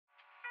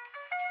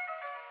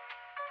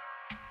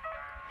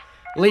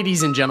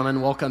Ladies and gentlemen,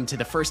 welcome to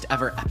the first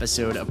ever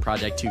episode of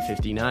Project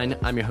 259.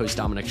 I'm your host,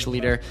 Dominic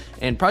Schlueter,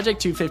 and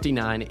Project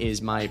 259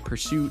 is my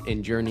pursuit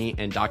and journey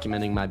and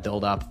documenting my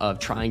buildup of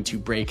trying to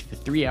break the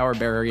 3-hour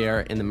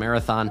barrier in the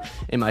marathon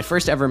in my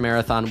first ever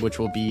marathon, which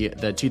will be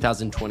the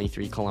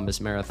 2023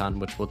 Columbus Marathon,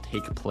 which will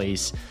take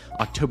place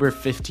October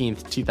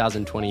 15th,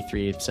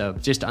 2023, so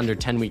just under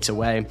 10 weeks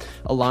away.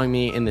 Along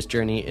me in this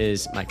journey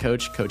is my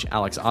coach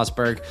Alex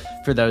Osberg.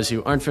 For those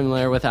who aren't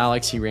familiar with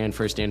Alex, he ran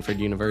for Stanford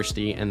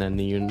University and then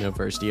the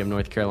University of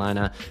North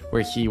Carolina,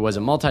 where he was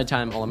a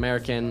multi-time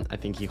All-American. I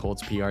think he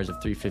holds PRs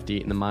of 3:50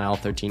 in the mile,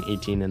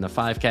 13:18 in the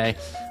 5K,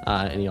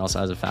 and he also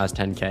has a fast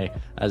 10K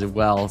as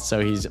well. So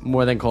he's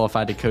more than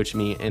qualified to coach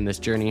me in this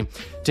journey.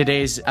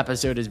 Today's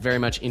episode is very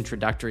much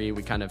introductory.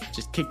 We kind of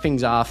just kick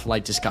things off,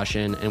 light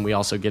discussion, and we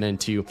also get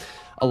into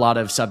a lot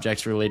of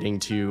subjects relating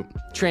to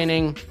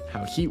training,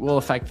 how heat will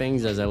affect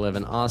things as I live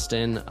in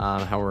Austin,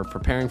 how we're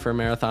preparing for a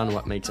marathon,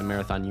 what makes a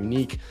marathon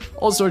unique,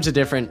 all sorts of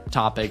different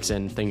topics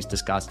and things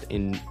discussed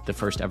in the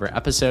first ever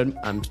episode.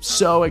 I'm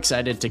so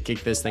excited to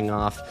kick this thing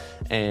off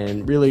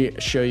and really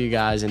show you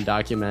guys and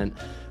document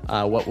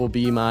what will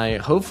be my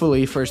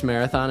hopefully first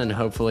marathon, and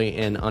hopefully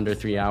in under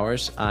 3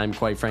 hours. I'm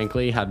quite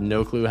frankly have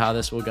no clue how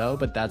this will go,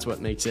 but that's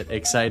what makes it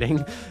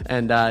exciting.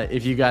 And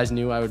if you guys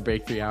knew I would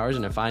break 3 hours,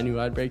 and if I knew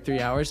I'd break 3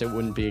 hours, it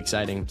wouldn't be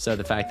exciting. So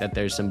the fact that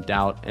there's some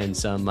doubt and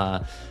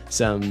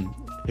some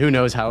who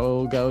knows how it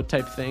will go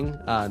type thing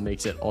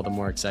makes it all the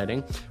more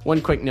exciting.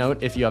 One quick note,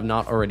 if you have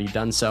not already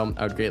done so,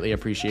 I would greatly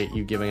appreciate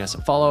you giving us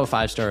a follow, a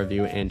 5-star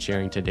review, and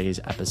sharing today's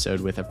episode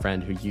with a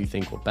friend who you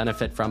think will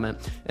benefit from it.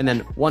 And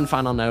then one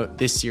final note,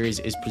 this series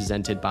is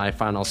presented by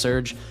Final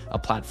Surge, a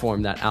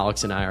platform that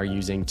Alex and I are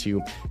using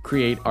to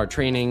create our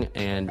training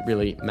and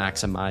really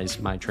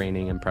maximize my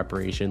training and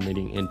preparation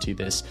leading into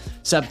this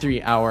sub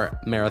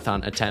 3-hour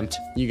marathon attempt.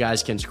 You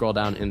guys can scroll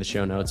down in the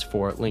show notes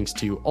for links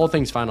to all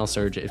things Final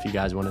Surge if you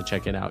guys want to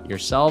check it out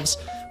yourselves.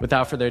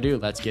 Without further ado,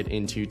 let's get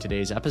into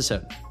today's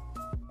episode.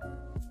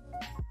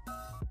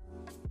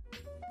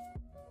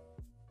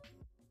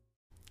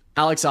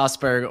 Alex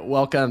Osberg,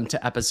 welcome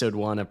to episode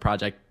 1 of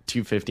Project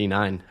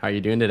 259. How are you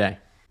doing today?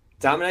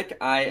 Dominic,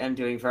 I am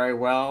doing very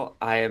well.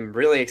 I am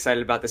really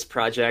excited about this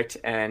project.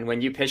 And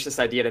when you pitched this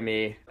idea to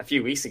me a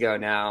few weeks ago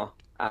now,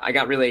 I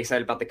got really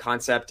excited about the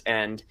concept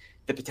and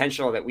the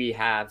potential that we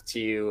have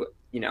to,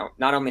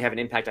 not only have an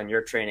impact on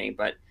your training,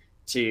 but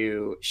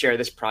to share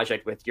this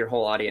project with your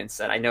whole audience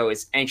that I know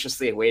is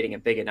anxiously awaiting a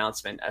big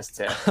announcement as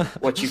to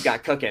what you've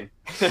got cooking.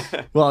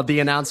 Well, the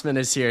announcement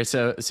is here.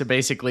 So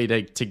basically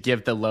to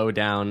give the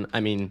lowdown, I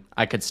mean,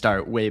 I could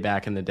start way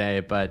back in the day,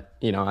 but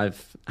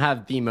I've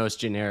had the most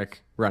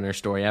generic runner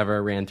story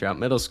ever. Ran throughout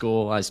middle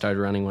school. I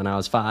started running when I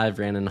was 5,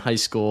 ran in high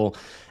school.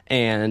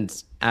 And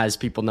as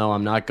people know,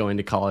 I'm not going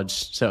to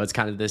college. So it's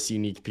kind of this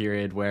unique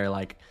period where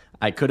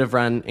I could have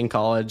run in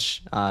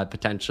college,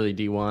 potentially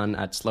D1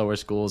 at slower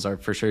schools, or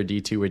for sure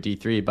D2 or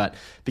D3. But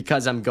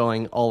because I'm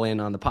going all in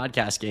on the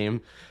podcast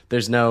game,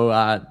 there's no,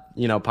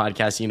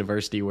 podcast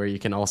university where you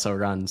can also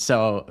run.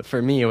 So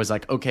for me, it was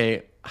like,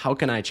 okay, how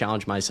can I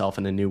challenge myself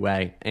in a new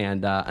way?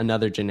 And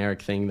another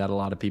generic thing that a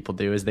lot of people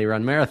do is they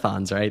run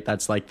marathons, right?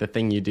 That's like the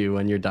thing you do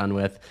when you're done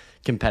with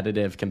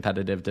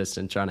competitive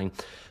distance running.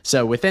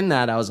 So within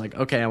that, I was like,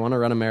 okay, I want to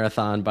run a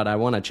marathon, but I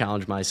want to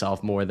challenge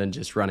myself more than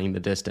just running the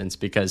distance,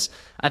 because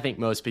I think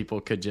most people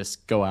could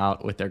just go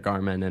out with their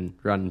Garmin and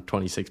run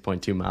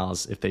 26.2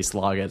 miles if they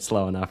slog it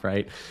slow enough,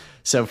 right?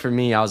 So for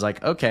me, I was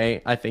like,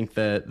 okay, I think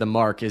the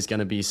mark is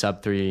going to be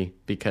sub 3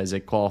 because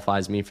it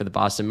qualifies me for the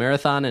Boston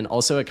Marathon. And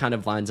also it kind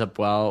of lines up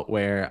well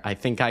where I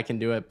think I can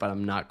do it, but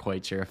I'm not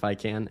quite sure if I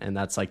can. And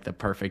that's like the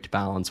perfect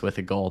balance with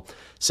a goal.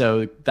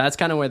 So that's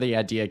kind of where the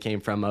idea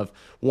came from, of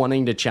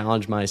wanting to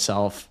challenge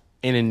myself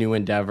in a new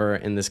endeavor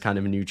in this kind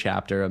of new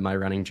chapter of my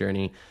running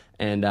journey.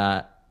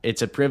 And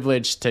it's a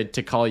privilege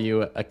to call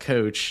you a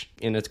coach.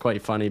 And it's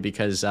quite funny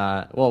because,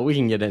 we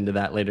can get into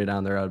that later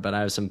down the road, but I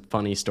have some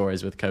funny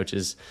stories with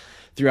coaches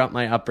throughout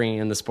my upbringing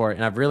in the sport.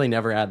 And I've really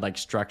never had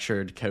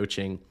structured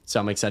coaching. So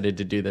I'm excited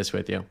to do this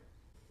with you.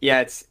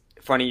 Yeah, it's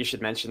funny you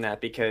should mention that,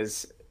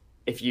 because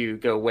if you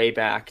go way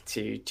back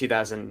to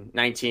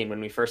 2019, when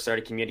we first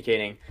started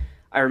communicating,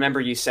 I remember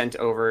you sent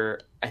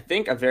over, I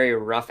think, a very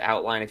rough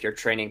outline of your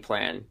training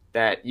plan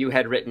that you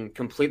had written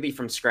completely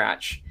from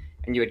scratch.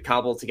 And you had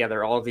cobbled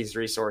together all of these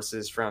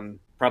resources from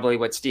probably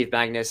what Steve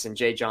Magnus and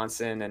Jay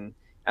Johnson and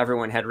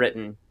everyone had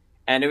written.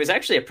 And it was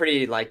actually a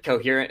pretty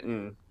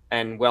coherent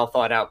and well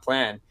thought out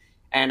plan.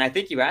 And I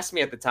think you asked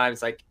me at the time,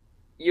 it's like,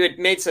 you had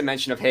made some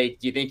mention of, hey,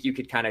 do you think you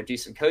could kind of do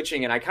some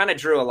coaching? And I kind of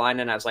drew a line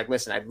and I was like,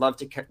 listen, I'd love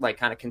to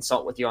kind of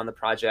consult with you on the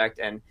project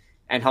and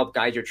help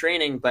guide your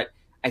training. But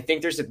I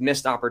think there's a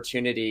missed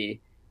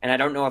opportunity. And I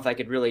don't know if I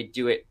could really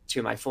do it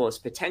to my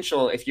fullest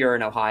potential if you're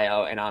in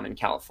Ohio and I'm in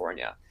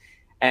California.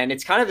 And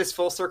it's kind of this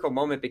full circle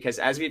moment, because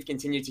as we've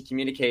continued to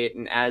communicate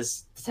and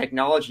as the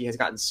technology has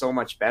gotten so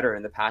much better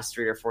in the past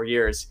 3 or 4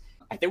 years,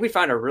 I think we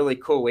found a really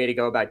cool way to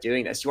go about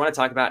doing this. You want to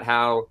talk about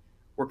how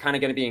we're kind of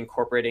going to be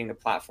incorporating the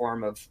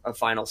platform of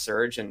Final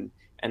Surge and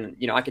And,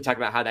 I could talk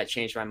about how that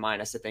changed my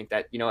mind as to think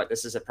that,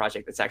 this is a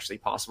project that's actually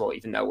possible,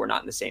 even though we're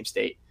not in the same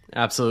state.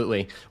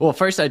 Absolutely. Well,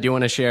 first, I do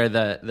want to share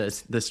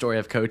the story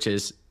of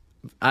coaches.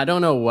 I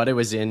don't know what it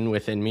was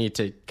within me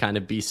to kind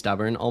of be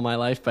stubborn all my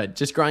life, but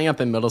just growing up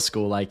in middle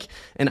school,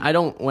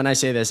 and when I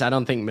say this, I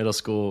don't think middle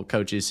school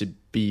coaches should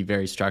be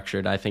very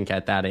structured. I think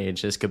at that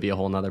age, this could be a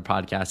whole nother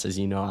podcast, as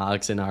you know,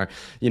 Alex, in our,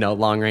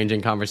 long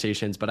ranging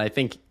conversations. But I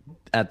think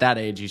at that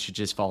age, you should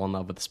just fall in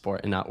love with the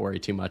sport and not worry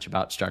too much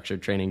about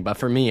structured training. But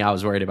for me, I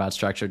was worried about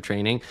structured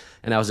training,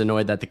 and I was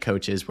annoyed that the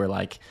coaches were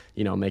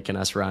making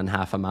us run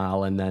half a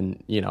mile and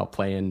then,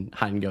 playing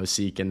hide and go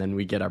seek, and then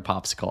we get our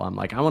popsicle. I'm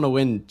like, I want to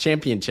win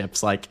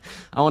championships. I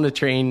want to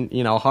train,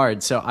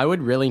 hard. So I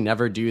would really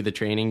never do the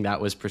training that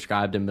was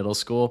prescribed in middle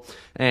school.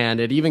 And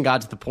it even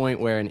got to the point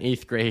where in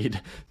 8th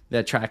grade,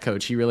 that track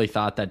coach, he really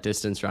thought that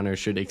distance runners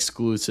should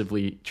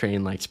exclusively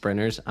train like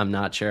sprinters. I'm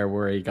not sure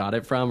where he got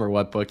it from or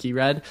what book he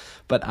read,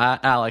 but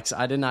Alex,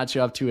 I did not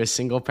show up to a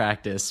single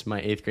practice my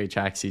 8th grade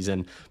track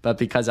season, but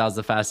because I was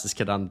the fastest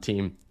kid on the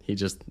team, he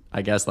just,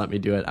 I guess, let me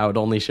do it. I would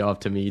only show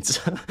up to meets.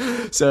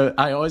 So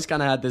I always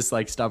kind of had this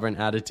stubborn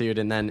attitude.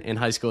 And then in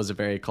high school, it was a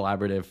very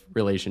collaborative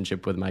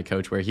relationship with my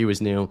coach where he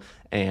was new.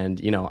 And,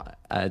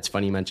 it's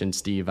funny you mentioned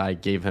Steve. I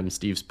gave him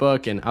Steve's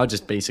book and I would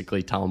just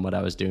basically tell him what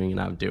I was doing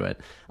and I would do it.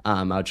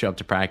 I would show up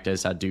to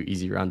practice. I'd do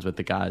easy runs with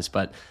the guys,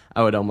 but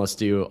I would almost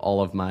do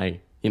all of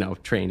my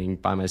training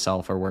by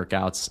myself or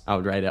workouts. I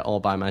would write it all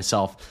by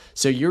myself.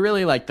 So you're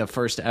really the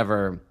first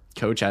ever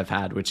coach I've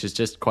had, which is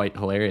just quite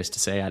hilarious to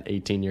say at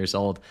 18 years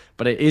old,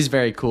 but it is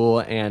very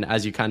cool. And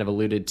as you kind of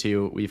alluded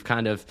to, we've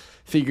kind of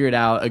figured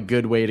out a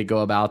good way to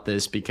go about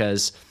this,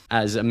 because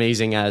as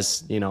amazing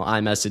as,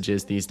 iMessage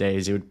is these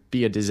days, it would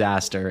be a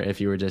disaster if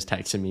you were just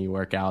texting me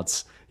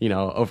workouts,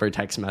 over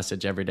text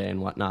message every day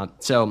and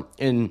whatnot. So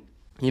in,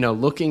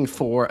 looking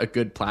for a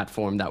good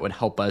platform that would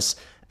help us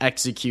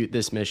execute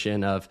this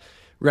mission of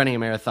running a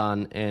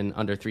marathon in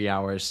under 3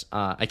 hours,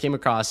 I came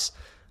across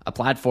a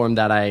platform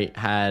that I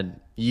had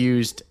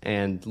used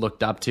and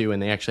looked up to,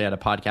 and they actually had a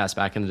podcast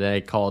back in the day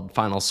called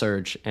Final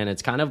Surge, and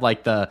it's kind of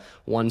like the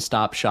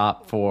one-stop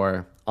shop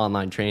for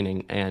online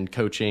training and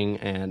coaching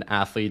and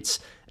athletes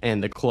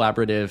and the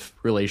collaborative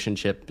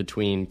relationship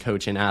between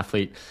coach and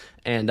athlete.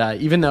 And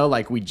even though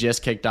we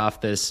just kicked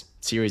off this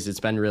series, it's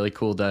been really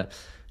cool to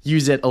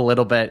use it a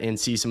little bit and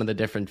see some of the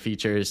different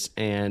features.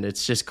 And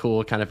it's just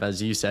cool, kind of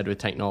as you said with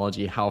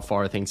technology, how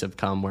far things have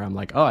come, where I'm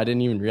like, oh, I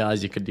didn't even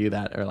realize you could do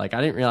that. Or I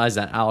didn't realize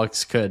that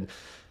Alex could,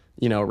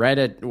 write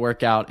a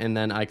workout and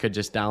then I could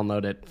just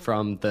download it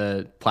from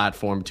the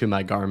platform to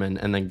my Garmin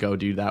and then go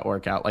do that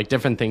workout.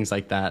 Different things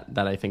like that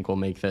I think will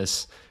make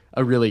this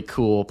a really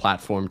cool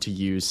platform to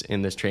use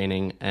in this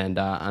training. And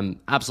I'm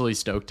absolutely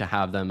stoked to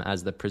have them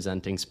as the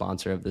presenting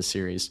sponsor of this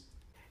series.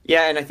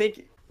 Yeah, and I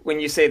think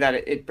when you say that,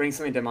 it brings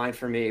something to mind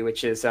for me,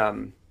 which is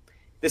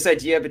this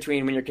idea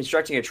between when you're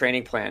constructing a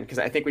training plan, because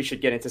I think we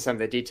should get into some of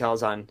the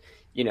details on,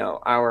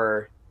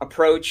 our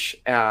approach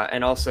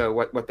and also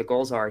what the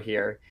goals are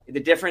here, the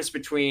difference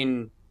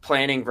between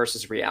planning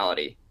versus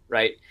reality,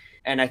 right?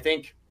 And I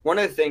think one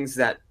of the things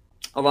that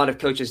a lot of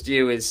coaches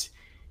do is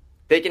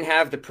they can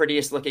have the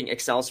prettiest looking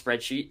Excel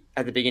spreadsheet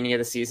at the beginning of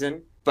the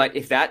season, but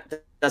if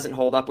that doesn't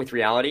hold up with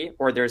reality,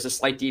 or there's a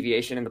slight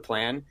deviation in the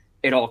plan,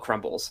 it all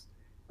crumbles.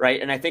 Right.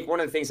 And I think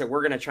one of the things that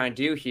we're going to try and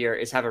do here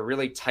is have a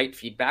really tight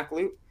feedback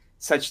loop,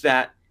 such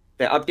that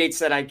the updates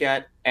that I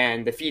get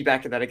and the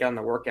feedback that I get on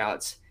the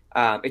workouts,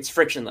 it's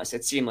frictionless,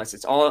 it's seamless,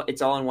 it's all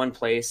in one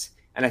place.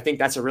 And I think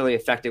that's a really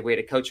effective way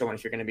to coach someone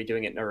if you're going to be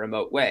doing it in a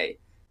remote way.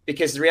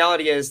 Because the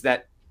reality is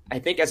that I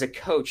think as a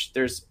coach,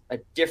 there's a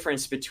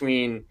difference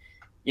between,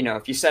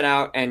 if you set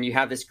out and you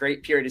have this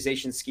great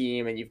periodization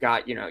scheme and you've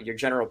got, your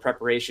general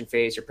preparation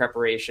phase, your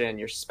preparation,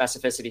 your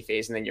specificity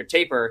phase, and then your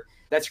taper,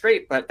 that's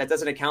great. But that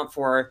doesn't account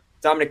for,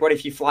 Dominic, what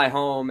if you fly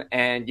home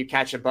and you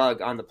catch a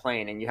bug on the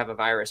plane and you have a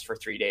virus for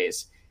 3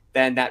 days?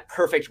 Then that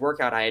perfect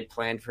workout I had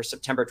planned for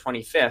September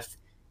 25th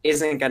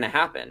isn't going to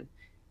happen.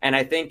 And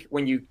I think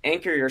when you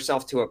anchor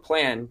yourself to a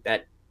plan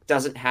that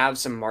doesn't have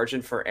some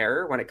margin for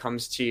error when it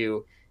comes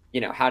to,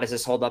 how does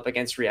this hold up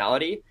against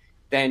reality,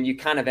 then you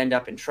kind of end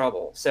up in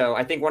trouble. So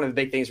I think one of the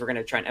big things we're going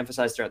to try and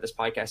emphasize throughout this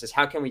podcast is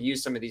how can we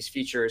use some of these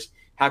features?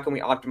 How can we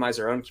optimize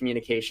our own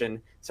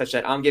communication such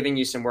that I'm giving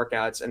you some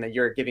workouts and then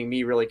you're giving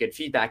me really good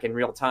feedback in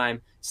real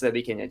time so that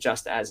we can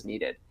adjust as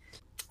needed.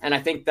 And I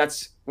think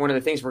that's one of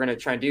the things we're going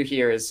to try and do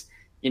here is,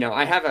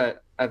 I have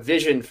a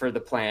vision for the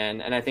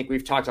plan. And I think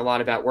we've talked a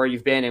lot about where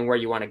you've been and where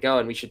you want to go.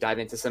 And we should dive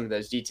into some of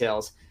those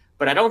details.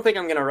 But I don't think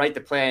I'm going to write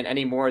the plan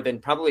any more than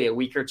probably a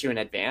week or two in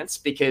advance,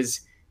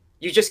 because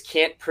you just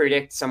can't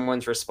predict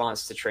someone's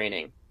response to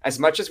training. As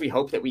much as we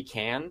hope that we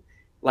can,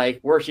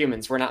 we're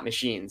humans, we're not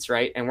machines,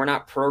 right? And we're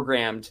not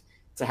programmed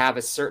to have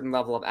a certain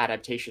level of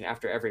adaptation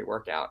after every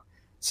workout.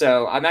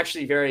 So I'm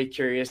actually very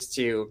curious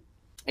to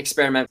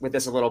experiment with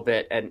this a little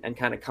bit and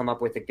kind of come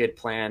up with a good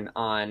plan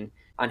on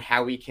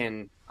how we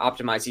can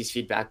optimize these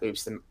feedback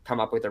loops and come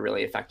up with a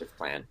really effective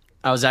plan.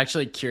 I was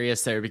actually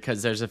curious there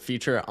because there's a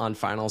feature on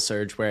Final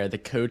Surge where the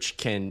coach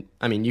can,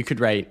 I mean, you could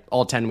write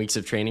all 10 weeks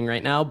of training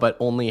right now, but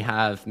only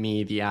have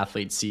me, the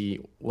athlete, see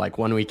like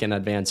 1 week in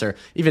advance or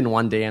even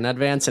 1 day in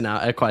advance. And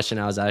a question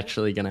I was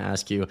actually going to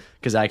ask you,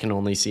 because I can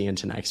only see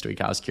into next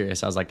week. I was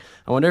curious. I was like,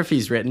 I wonder if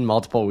he's written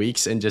multiple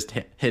weeks and just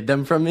hid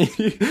them from me.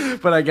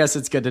 But I guess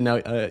it's good to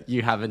know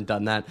you haven't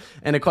done that.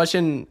 And a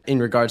question in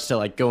regards to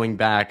like going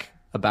back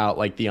about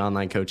like the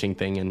online coaching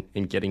thing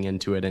and getting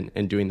into it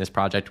and doing this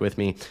project with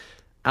me.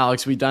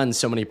 Alex, we've done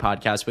so many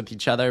podcasts with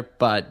each other,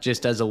 but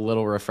just as a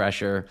little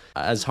refresher,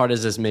 as hard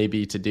as this may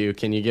be to do,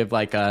 can you give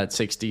like a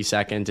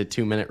 60-second to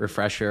 2-minute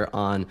refresher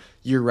on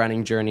your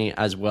running journey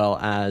as well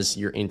as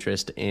your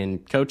interest in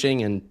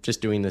coaching and just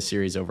doing this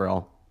series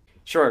overall?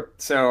 Sure.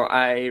 So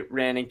I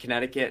ran in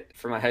Connecticut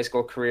for my high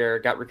school career,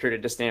 got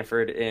recruited to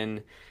Stanford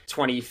in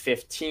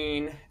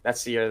 2015.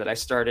 That's the year that I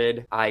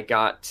started. I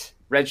got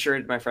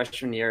redshirted my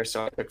freshman year,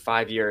 so I took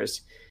 5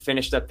 years,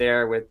 finished up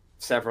there with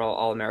several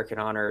All-American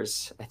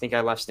honors. I think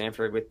I left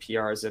Stanford with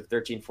PRs of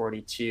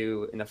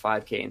 13:42 in the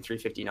 5K and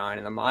 3:59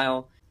 in the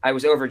mile. I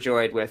was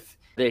overjoyed with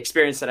the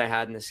experience that I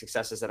had and the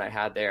successes that I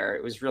had there.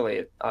 It was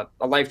really a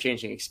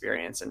life-changing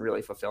experience and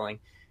really fulfilling.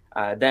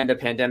 Then the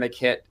pandemic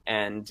hit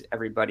and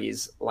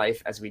everybody's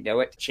life as we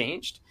know it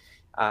changed.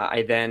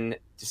 I then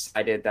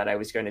decided that I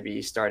was going to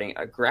be starting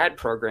a grad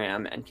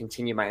program and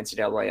continue my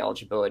NCAA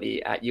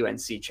eligibility at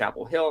UNC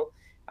Chapel Hill.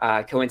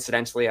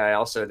 Coincidentally, I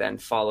also then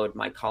followed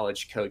my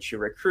college coach who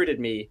recruited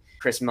me,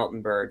 Chris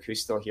Miltenberg,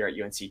 who's still here at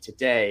UNC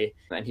today.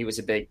 And he was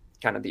a big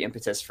kind of the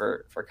impetus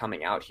for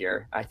coming out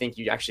here. I think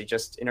you actually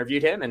just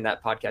interviewed him, and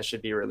that podcast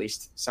should be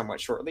released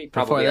somewhat shortly.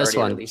 Probably already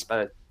released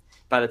by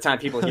the time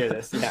people hear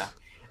this. Yeah.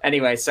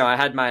 Anyway, so I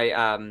had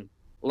my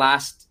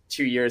last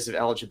 2 years of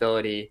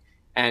eligibility.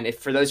 And if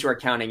for those who are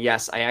counting,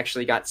 yes, I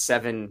actually got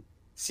 7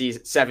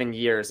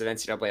 years of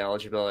NCAA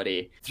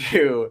eligibility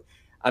through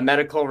a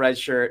medical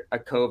redshirt, a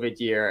COVID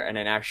year, and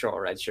an actual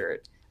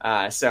redshirt.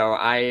 So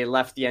I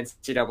left the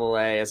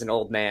NCAA as an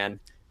old man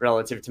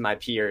relative to my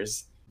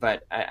peers,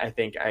 but I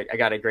think I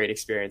got a great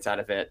experience out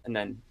of it. And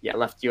then, yeah,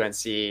 left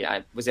UNC.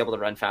 I was able to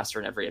run faster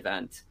in every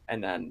event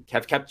and then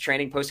have kept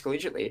training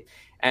post-collegiately.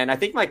 And I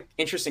think my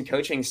interest in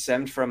coaching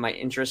stemmed from my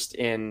interest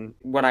in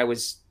what I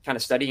was kind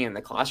of studying in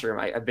the classroom.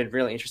 I've been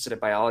really interested in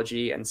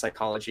biology and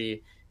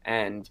psychology.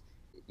 And,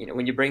 you know,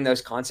 when you bring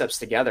those concepts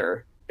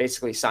together,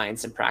 basically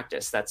science and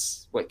practice,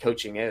 that's what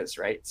coaching is,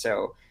 right?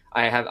 So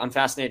I'm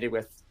fascinated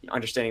with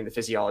understanding the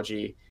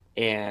physiology,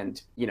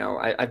 and you know,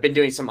 I've been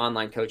doing some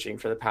online coaching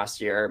for the past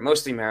year,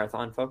 mostly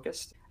marathon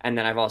focused, and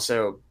then I've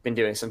also been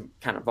doing some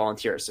kind of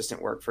volunteer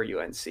assistant work for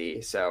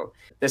UNC. So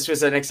this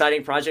was an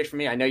exciting project for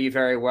me. I know you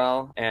very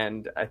well,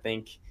 and I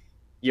think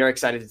you're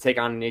excited to take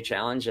on a new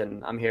challenge,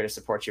 and I'm here to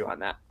support you on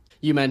that.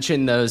 You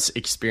mentioned those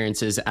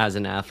experiences as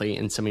an athlete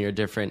and some of your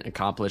different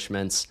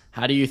accomplishments.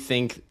 How do you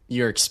think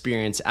your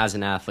experience as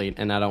an athlete,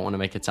 and I don't want to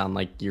make it sound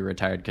like you're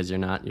retired because you're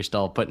not, you're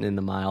still putting in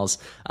the miles.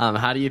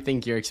 How do you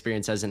think your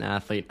experience as an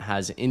athlete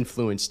has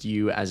influenced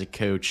you as a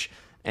coach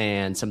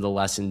and some of the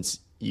lessons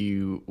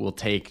you will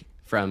take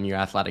from your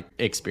athletic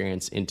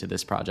experience into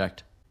this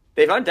project?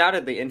 They've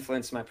undoubtedly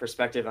influenced my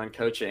perspective on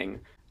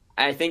coaching.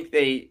 I think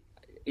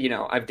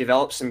I've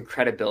developed some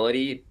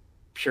credibility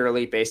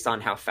purely based on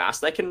how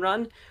fast I can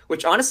run,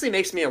 which honestly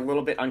makes me a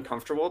little bit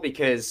uncomfortable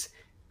because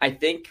I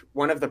think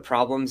one of the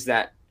problems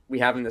that we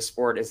have in the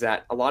sport is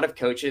that a lot of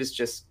coaches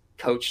just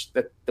coach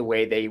the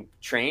way they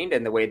trained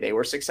and the way they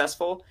were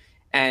successful.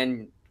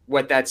 And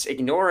what that's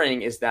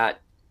ignoring is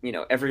that, you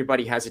know,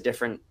 everybody has a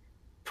different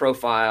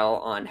profile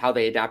on how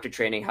they adapt to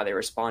training, how they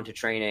respond to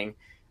training.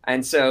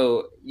 And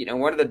so, you know,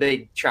 one of the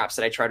big traps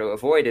that I try to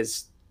avoid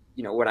is,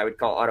 you know, what I would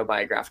call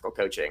autobiographical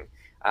coaching.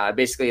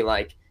 Basically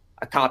like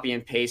a copy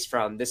and paste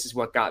from this is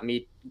what got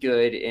me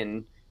good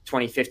in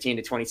 2015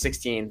 to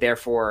 2016.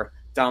 Therefore,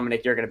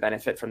 Dominic, you're going to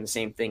benefit from the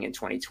same thing in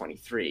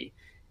 2023.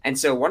 And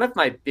so one of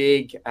my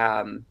big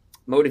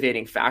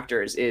motivating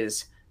factors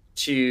is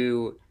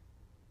to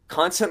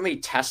constantly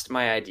test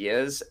my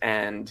ideas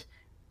and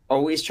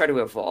always try to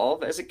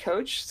evolve as a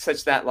coach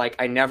such that like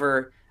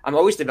I'm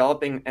always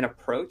developing an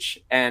approach,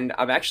 and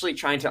I'm actually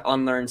trying to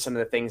unlearn some of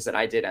the things that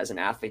I did as an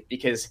athlete,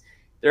 because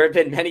there have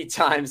been many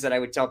times that I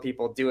would tell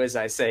people, do as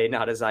I say,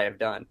 not as I have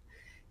done.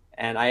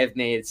 And I have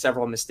made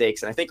several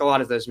mistakes. And I think a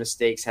lot of those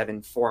mistakes have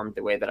informed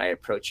the way that I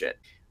approach it.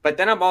 But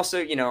then I'm also,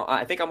 you know,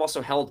 I think I'm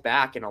also held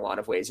back in a lot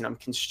of ways, and I'm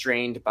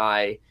constrained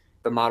by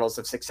the models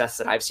of success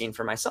that I've seen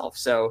for myself.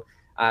 So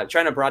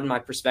trying to broaden my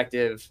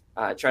perspective,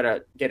 try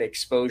to get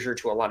exposure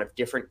to a lot of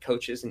different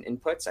coaches and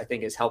inputs, I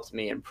think has helped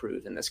me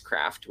improve in this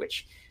craft,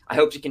 which I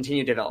hope to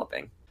continue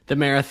developing. The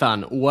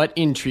marathon, what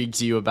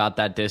intrigues you about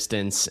that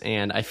distance?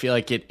 And I feel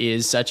like it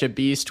is such a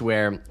beast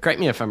where, correct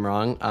me if I'm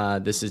wrong,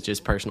 this is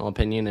just personal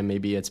opinion, and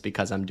maybe it's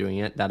because I'm doing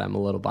it that I'm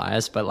a little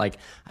biased, but like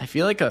I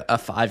feel like a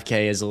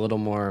 5K is a little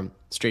more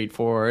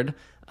straightforward.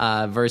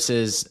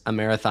 versus a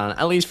marathon,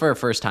 at least for a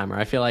first timer.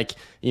 I feel like,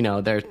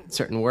 there are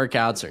certain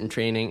workouts, certain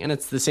training, and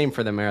it's the same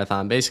for the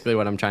marathon. Basically,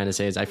 what I'm trying to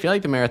say is I feel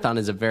like the marathon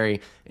is a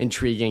very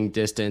intriguing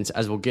distance,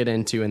 as we'll get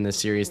into in this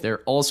series. There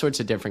are all sorts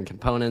of different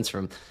components,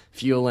 from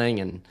fueling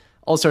and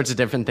all sorts of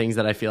different things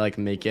that I feel like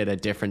make it a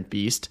different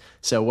beast.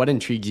 So what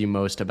intrigues you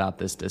most about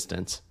this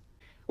distance?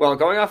 Well,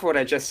 going off of what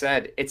I just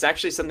said, it's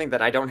actually something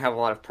that I don't have a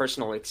lot of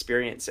personal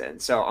experience in.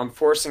 So I'm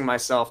forcing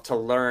myself to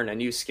learn a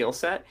new skill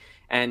set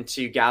and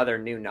to gather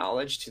new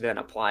knowledge to then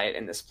apply it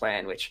in this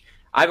plan, which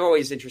I'm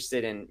always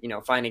interested in,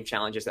 finding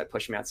challenges that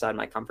push me outside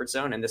my comfort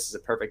zone. And this is a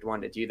perfect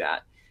one to do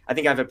that. I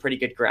think I have a pretty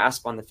good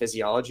grasp on the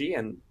physiology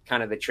and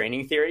kind of the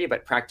training theory,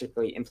 but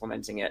practically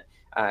implementing it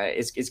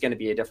is going to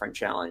be a different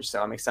challenge.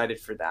 So I'm excited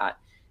for that.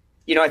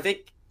 I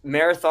think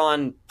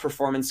marathon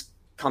performance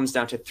comes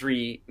down to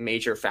three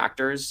major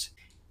factors.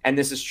 And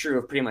this is true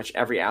of pretty much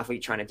every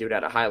athlete trying to do it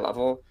at a high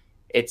level.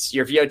 It's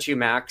your VO2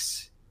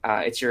 max,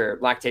 it's your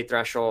lactate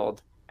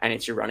threshold, and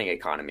it's your running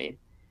economy.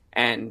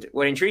 And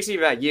what intrigues me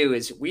about you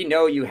is we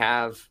know you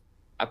have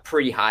a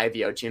pretty high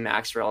VO2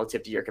 max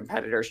relative to your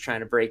competitors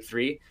trying to break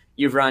 3.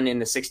 You've run in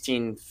the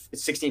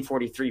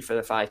 1643 for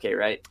the 5K,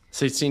 right?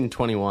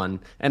 1621.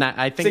 And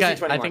I think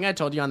I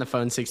told you on the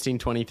phone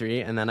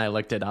 1623, and then I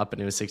looked it up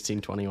and it was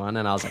 1621,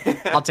 and I was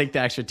like, I'll take the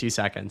extra 2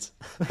 seconds.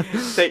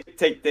 take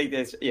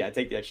this,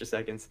 take the extra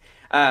seconds.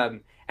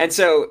 And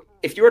so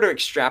if you were to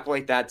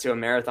extrapolate that to a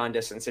marathon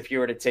distance, if you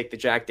were to take the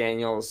Jack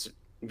Daniels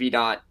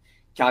VDOT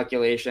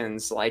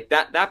calculations, like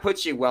that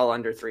puts you well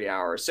under 3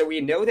 hours. So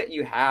we know that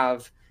you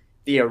have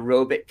the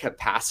aerobic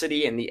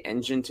capacity and the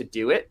engine to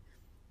do it.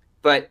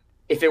 But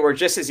if it were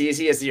just as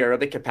easy as the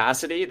aerobic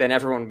capacity, then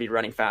everyone would be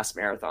running fast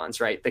marathons,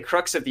 right? The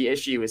crux of the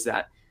issue is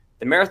that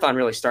the marathon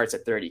really starts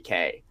at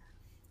 30K.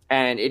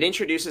 And it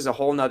introduces a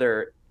whole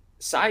nother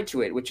side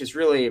to it, which is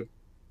really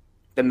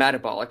the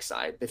metabolic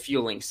side, the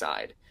fueling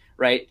side,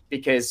 right?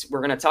 Because we're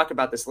going to talk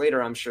about this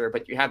later, I'm sure,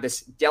 but you have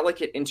this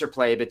delicate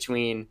interplay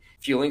between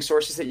fueling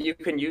sources that you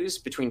can use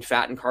between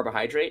fat and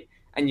carbohydrate.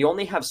 And you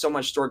only have so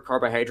much stored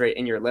carbohydrate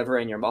in your liver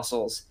and your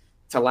muscles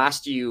to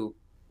last you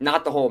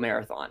not the whole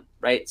marathon,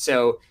 right?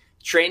 So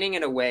training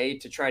in a way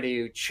to try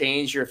to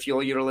change your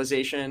fuel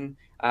utilization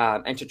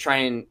and to try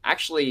and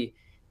actually,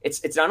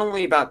 it's not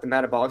only about the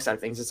metabolic side of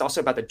things, it's also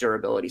about the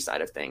durability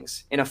side of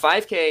things. In a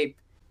 5K,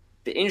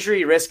 the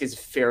injury risk is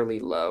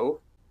fairly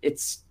low.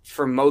 It's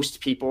for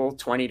most people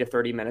 20 to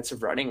 30 minutes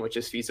of running, which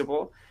is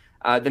feasible.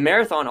 The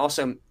marathon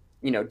also,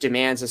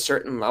 demands a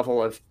certain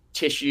level of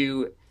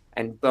tissue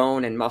and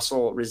bone and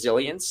muscle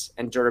resilience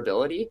and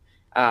durability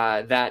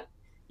that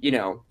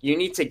you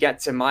need to get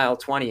to mile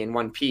 20 in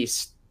one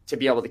piece to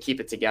be able to keep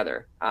it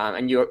together.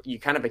 And you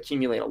kind of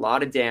accumulate a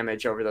lot of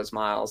damage over those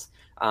miles,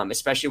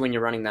 especially when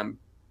you're running them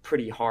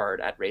pretty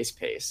hard at race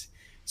pace.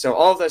 So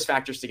all of those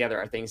factors together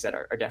are things that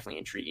are definitely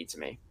intriguing to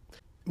me.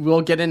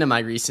 We'll get into my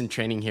recent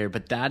training here,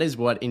 but that is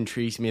what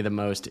intrigues me the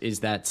most,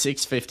 is that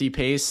 650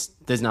 pace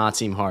does not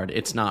seem hard.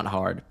 It's not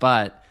hard,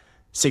 but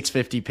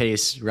 650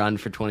 pace run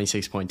for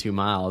 26.2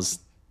 miles,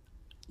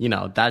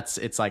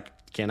 it's like,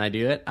 can I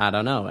do it? I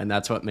don't know. And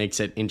that's what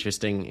makes it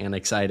interesting and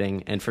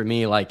exciting. And for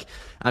me,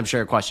 I'm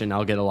sure a question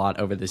I'll get a lot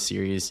over this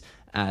series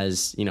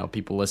as,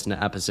 people listen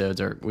to episodes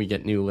or we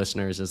get new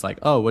listeners is like,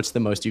 oh, what's the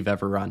most you've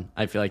ever run?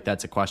 I feel like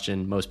that's a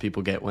question most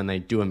people get when they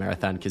do a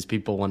marathon, because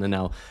people want to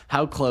know,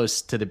 how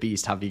close to the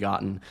beast have you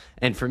gotten?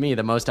 And for me,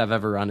 the most I've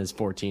ever run is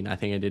 14. I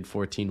think I did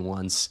 14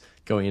 once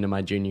going into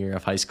my junior year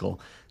of high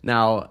school.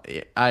 Now,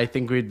 I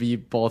think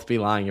we'd both be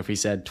lying if we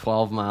said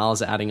 12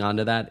 miles adding on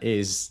to that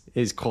is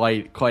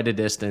quite a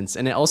distance.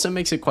 And it also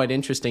makes it quite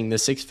interesting, the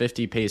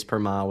 650 pace per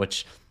mile,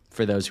 which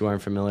for those who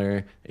aren't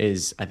familiar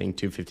is, I think,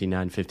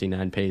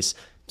 2:59:59 pace.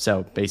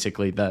 So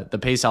basically the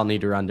pace I'll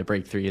need to run to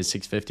break 3 is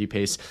 650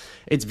 pace.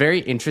 It's very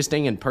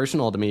interesting and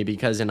personal to me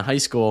because in high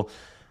school,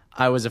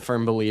 I was a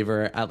firm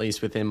believer, at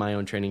least within my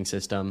own training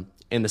system.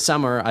 In the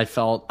summer, I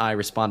felt I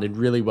responded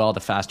really well to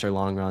faster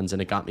long runs,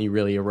 and it got me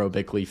really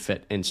aerobically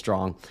fit and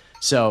strong.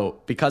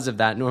 So because of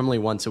that, normally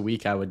once a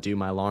week, I would do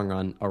my long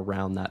run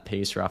around that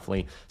pace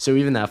roughly. So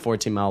even that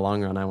 14-mile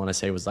long run, I want to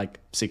say was like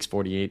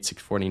 648,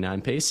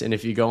 649 pace. And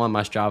if you go on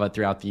my Strava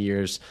throughout the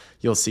years,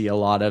 you'll see a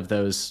lot of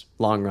those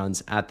long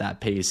runs at that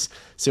pace.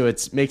 So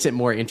it makes it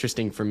more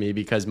interesting for me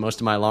because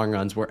most of my long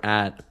runs were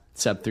at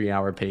sub 3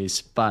 hour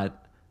pace, but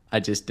I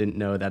just didn't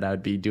know that I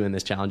would be doing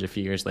this challenge a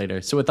few years later.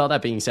 So with all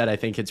that being said, I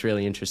think it's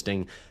really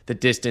interesting, the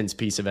distance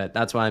piece of it.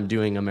 That's why I'm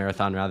doing a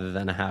marathon rather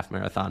than a half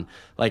marathon.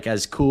 Like,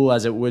 as cool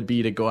as it would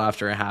be to go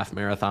after a half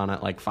marathon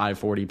at like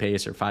 540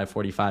 pace or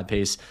 545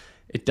 pace,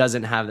 it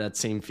doesn't have that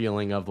same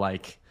feeling of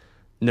like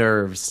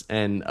nerves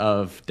and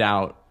of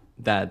doubt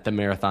that the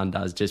marathon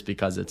does, just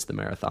because it's the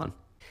marathon.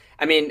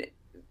 I mean,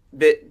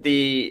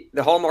 the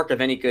hallmark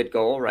of any good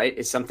goal, right,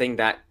 is something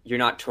that you're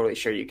not totally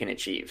sure you can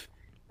achieve.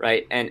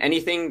 Right. And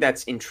anything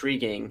that's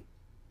intriguing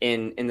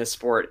in the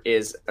sport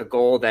is a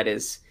goal that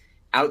is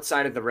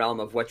outside of the realm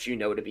of what you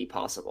know to be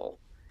possible.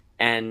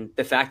 And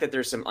the fact that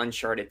there's some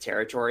uncharted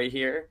territory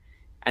here,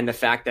 and the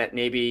fact that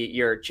maybe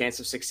your chance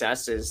of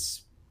success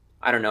is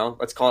I don't know,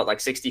 let's call it like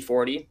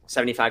 60-40,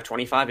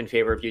 75-25 in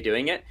favor of you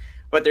doing it.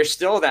 But there's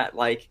still that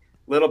like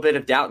little bit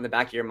of doubt in the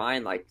back of your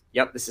mind, like,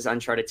 yep, this is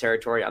uncharted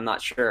territory. I'm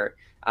not sure.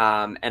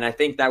 And I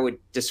think that would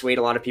dissuade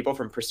a lot of people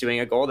from pursuing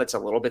a goal that's a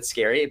little bit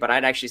scary. But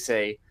I'd actually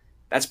say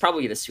that's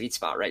probably the sweet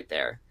spot right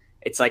there.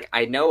 It's like,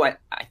 I know I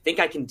think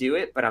I can do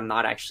it, but I'm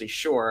not actually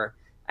sure.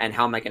 And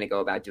how am I going to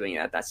go about doing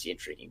that? That's the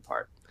intriguing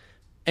part.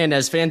 And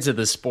as fans of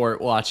the sport,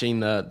 watching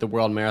the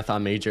World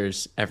Marathon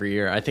Majors every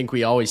year, I think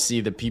we always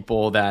see the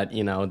people that,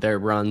 you know, their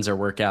runs or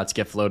workouts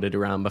get floated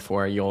around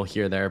before. You'll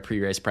hear their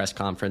pre-race press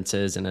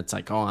conferences, and it's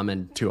like, oh, I'm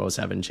in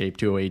 207 shape,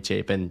 208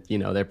 shape, and, you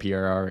know, their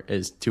PRR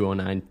is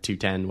 209,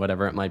 210,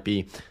 whatever it might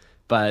be.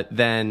 But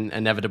then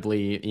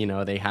inevitably, you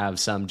know, they have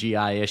some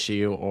GI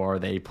issue or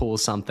they pull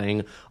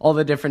something. All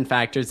the different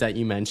factors that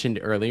you mentioned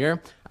earlier,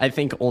 I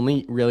think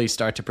only really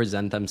start to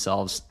present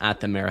themselves at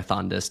the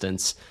marathon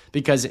distance.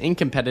 Because in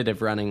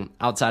competitive running,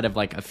 outside of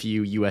like a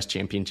few US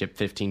Championship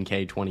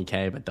 15K,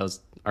 20K, but those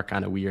are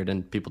kind of weird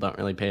and people don't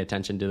really pay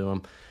attention to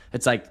them,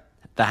 it's like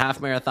the half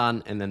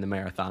marathon and then the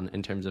marathon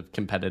in terms of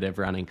competitive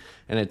running.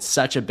 And it's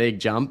such a big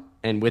jump.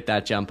 And with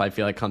that jump, I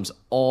feel like comes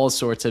all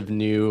sorts of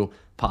new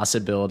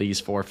possibilities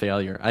for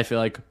failure. I feel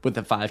like with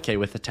the 5K,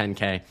 with the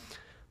 10K,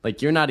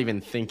 like you're not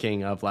even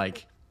thinking of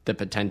like the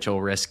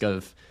potential risk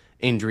of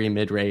injury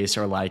mid-race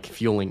or like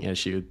fueling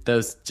issue.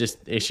 Those just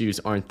issues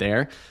aren't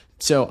there.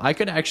 So I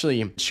could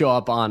actually show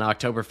up on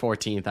October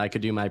 14th. I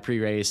could do my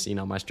pre-race, you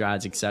know, my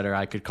strides, etc.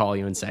 I could call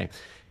you and say,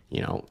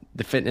 you know,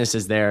 the fitness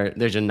is there.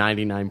 There's a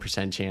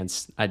 99%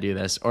 chance I do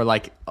this, or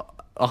like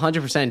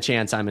 100%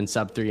 chance I'm in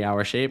sub 3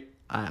 hour shape.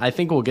 I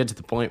think we'll get to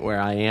the point where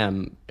I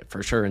am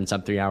for sure in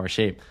sub 3 hour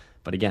shape.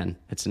 But again,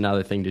 it's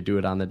another thing to do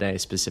it on the day,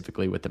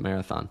 specifically with the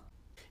marathon.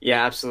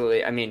 Yeah,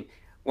 absolutely. I mean,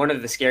 one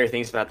of the scary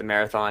things about the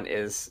marathon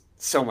is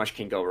so much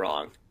can go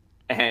wrong.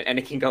 And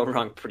it can go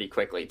wrong pretty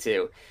quickly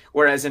too.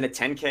 Whereas in a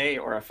 10K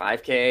or a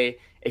 5K,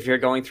 if you're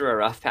going through a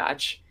rough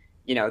patch,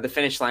 you know, the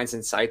finish line's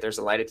in sight. There's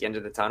a light at the end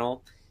of the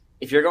tunnel.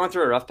 If you're going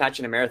through a rough patch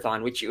in a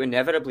marathon, which you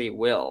inevitably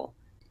will,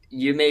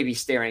 you may be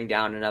staring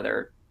down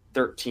another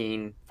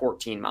 13,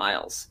 14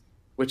 miles,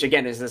 which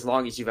again is as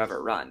long as you've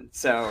ever run.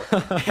 So,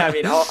 I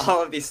mean,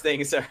 all of these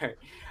things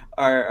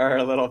are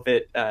a little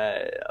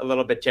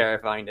bit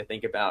terrifying to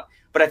think about.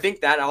 But I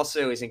think that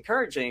also is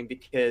encouraging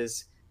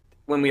because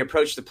when we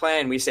approach the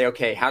plan, we say,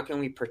 okay, how can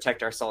we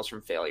protect ourselves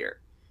from failure,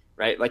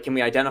 right? Like, can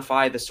we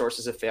identify the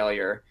sources of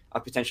failure,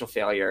 of potential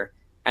failure,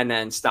 and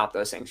then stop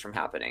those things from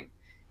happening?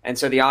 And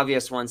so the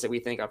obvious ones that we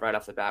think of right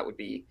off the bat would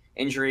be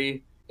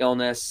injury,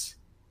 illness,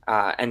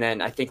 and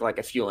then I think like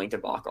a fueling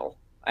debacle.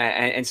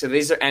 And so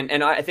these are,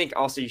 and I think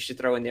also you should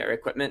throw in their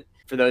equipment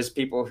for those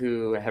people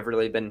who have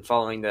really been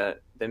following the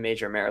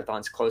major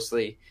marathons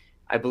closely.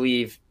 I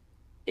believe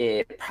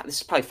this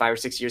is probably 5 or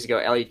 6 years ago,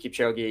 Eliud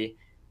Kipchoge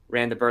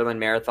ran the Berlin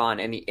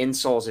Marathon and the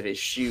insoles of his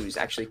shoes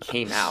actually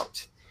came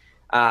out.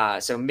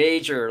 So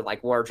major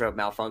like wardrobe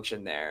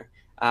malfunction there.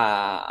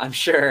 I'm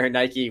sure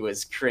Nike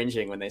was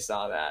cringing when they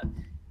saw that.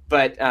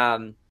 But,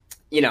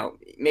 you know,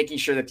 making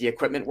sure that the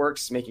equipment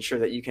works, making sure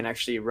that you can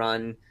actually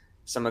run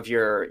some of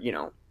your, you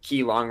know,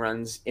 key long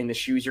runs in the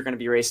shoes you're going to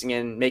be racing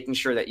in, making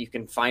sure that you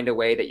can find a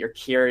way that you're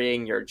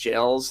carrying your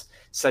gels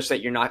such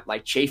that you're not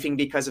like chafing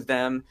because of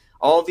them.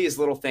 All of these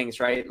little things,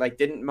 right? Like,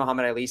 didn't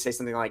Muhammad Ali say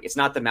something like, it's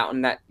not the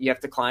mountain that you have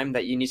to climb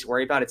that you need to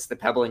worry about, it's the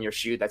pebble in your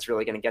shoe that's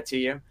really going to get to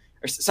you,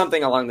 or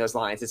something along those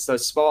lines. It's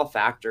those small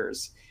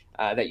factors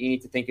that you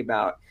need to think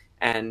about,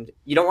 and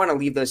you don't want to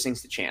leave those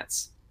things to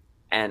chance.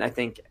 And I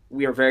think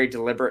we are very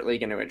deliberately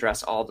going to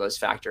address all of those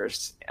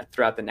factors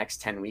throughout the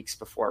next 10 weeks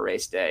before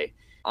race day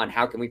on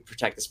how can we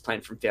protect this plan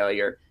from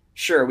failure.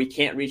 Sure, we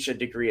can't reach a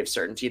degree of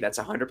certainty that's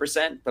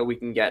 100%, but we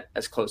can get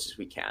as close as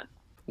we can.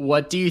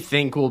 What do you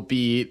think will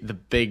be the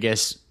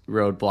biggest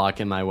roadblock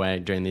in my way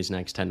during these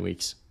next 10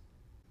 weeks?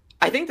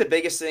 I think the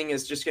biggest thing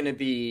is just going to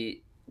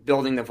be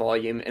building the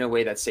volume in a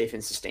way that's safe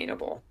and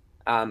sustainable.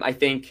 I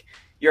think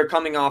you're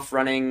coming off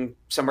running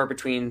somewhere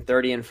between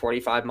 30 and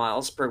 45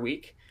 miles per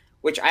week,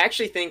 which I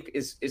actually think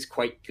is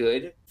quite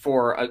good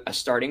for a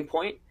starting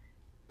point.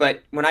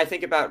 But when I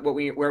think about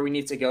where we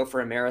need to go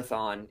for a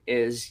marathon,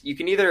 is you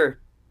can either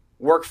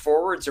work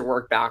forwards or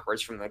work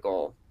backwards from the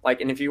goal.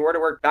 Like, and if you were to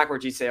work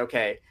backwards, you'd say,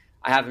 okay,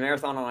 I have a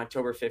marathon on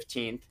October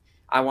 15th.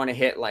 I want to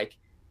hit like,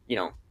 you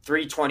know,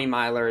 3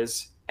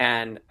 20-milers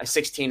and a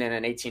 16 and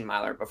an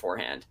 18-miler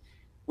beforehand.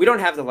 We don't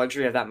have the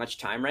luxury of that much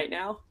time right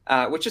now,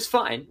 which is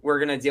fine. We're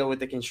going to deal with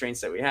the constraints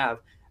that we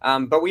have.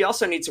 But we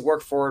also need to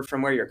work forward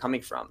from where you're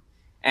coming from.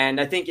 And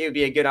I think it would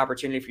be a good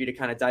opportunity for you to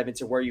kind of dive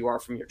into where you are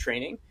from your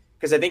training.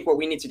 Because I think what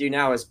we need to do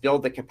now is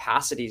build the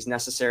capacities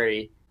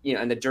necessary, you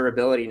know, and the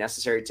durability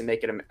necessary to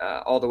make it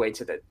all the way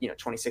to the, you know,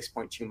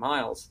 26.2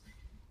 miles.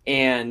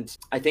 And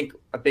I think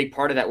a big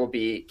part of that will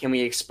be, can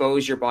we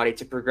expose your body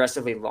to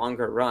progressively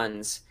longer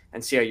runs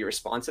and see how you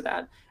respond to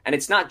that? And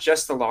it's not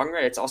just the long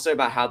run, it's also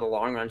about how the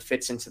long run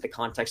fits into the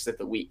context of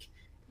the week.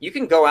 You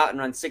can go out and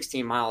run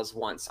 16 miles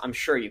once, I'm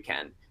sure you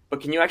can,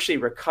 but can you actually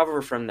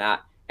recover from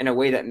that in a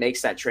way that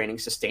makes that training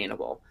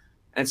sustainable?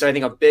 And so I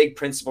think a big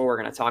principle we're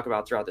going to talk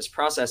about throughout this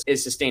process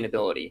is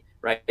sustainability,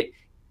 right?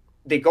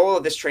 The goal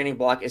of this training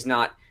block is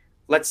not,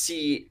 let's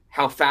see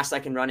how fast I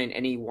can run in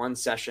any one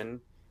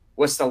session.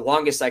 What's the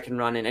longest I can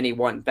run in any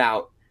one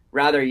bout?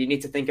 Rather, you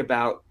need to think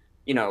about,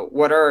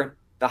 what are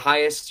the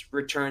highest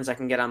returns I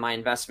can get on my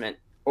investment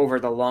over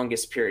the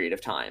longest period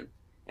of time.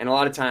 And a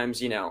lot of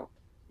times, you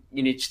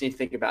just need to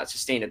think about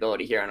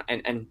sustainability here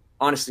and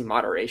honestly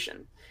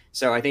moderation.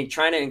 So I think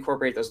trying to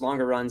incorporate those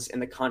longer runs in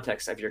the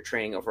context of your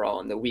training overall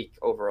and the week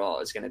overall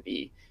is going to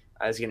be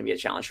a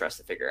challenge for us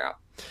to figure out.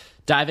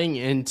 Diving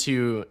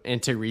into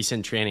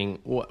recent training,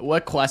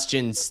 what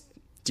questions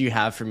do you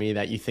have for me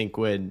that you think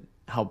would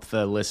help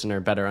the listener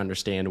better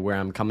understand where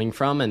I'm coming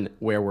from and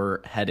where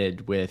we're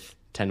headed with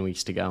 10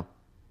 weeks to go?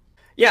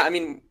 Yeah, I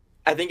mean,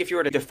 I think if you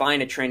were to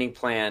define a training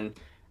plan,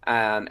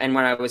 and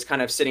when I was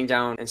kind of sitting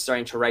down and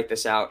starting to write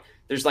this out,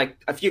 there's like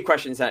a few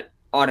questions that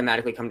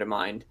automatically come to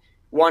mind.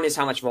 One is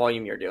how much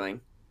volume you're doing,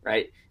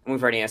 right? And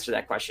we've already answered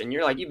that question.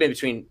 You've been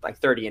between like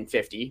 30 and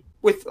 50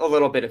 with a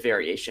little bit of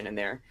variation in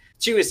there.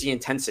 2 is the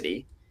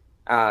intensity.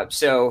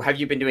 So have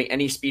you been doing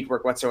any speed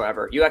work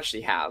whatsoever? You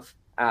actually have.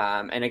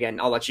 And again,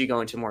 I'll let you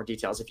go into more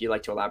details if you'd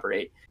like to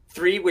elaborate.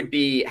 3 would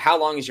be, how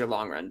long has your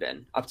long run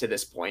been up to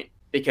this point?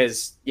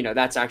 Because,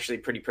 that's actually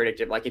pretty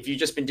predictive. Like if you've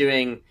just been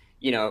doing,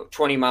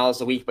 20 miles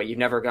a week, but you've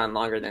never gone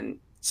longer than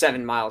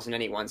 7 miles in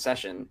any one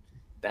session,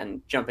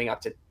 then jumping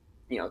up to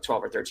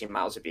 12 or 13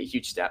 miles would be a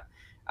huge step.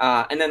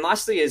 And then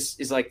lastly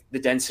is like the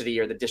density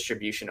or the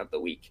distribution of the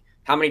week.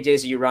 How many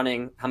days are you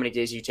running? How many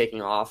days are you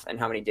taking off? And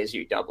how many days are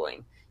you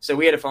doubling? So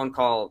we had a phone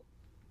call,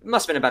 it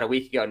must have been about a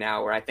week ago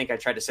now, where I think I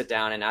tried to sit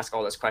down and ask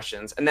all those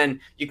questions. And then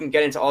you can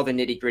get into all the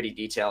nitty gritty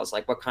details,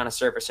 like what kind of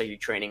surface are you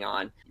training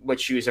on? What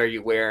shoes are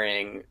you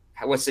wearing?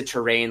 What's the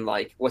terrain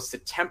like? What's the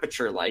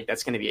temperature like?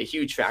 That's going to be a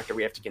huge factor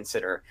we have to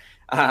consider.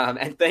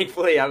 And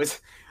thankfully I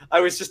was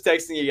just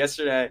texting you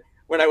yesterday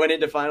when I went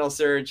into Final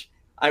Surge.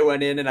 I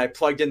went in and I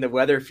plugged in the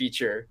weather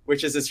feature,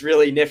 which is this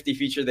really nifty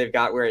feature they've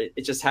got where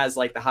it just has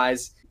like the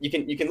highs. You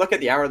can look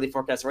at the hourly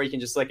forecast, or you can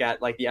just look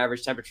at like the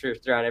average temperature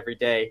throughout every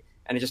day,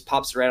 and it just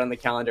pops right on the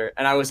calendar.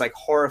 And I was like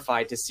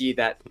horrified to see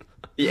that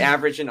the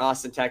average in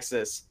Austin,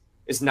 Texas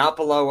is not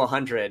below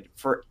 100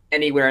 for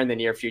anywhere in the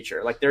near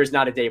future. Like there's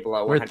not a day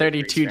below 100. We're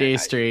 32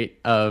 days straight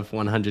of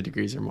 100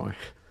 degrees or more.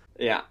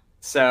 Yeah.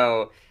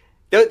 So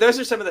those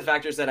are some of the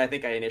factors that I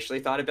think I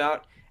initially thought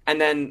about. And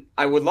then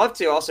I would love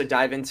to also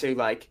dive into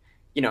like,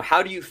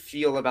 how do you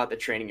feel about the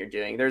training you're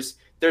doing? There's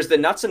the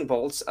nuts and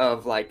bolts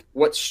of like,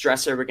 what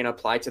stress are we going to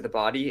apply to the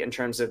body in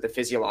terms of the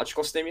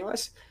physiological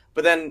stimulus?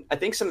 But then I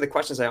think some of the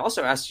questions I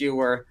also asked you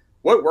were,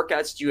 what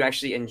workouts do you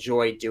actually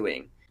enjoy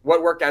doing?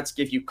 What workouts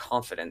give you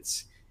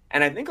confidence?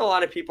 And I think a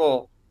lot of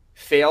people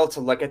fail to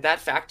look at that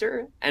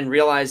factor and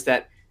realize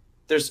that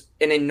there's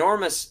an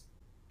enormous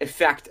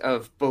effect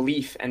of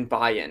belief and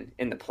buy-in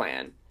in the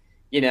plan,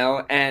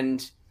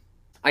 and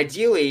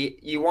ideally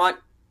you want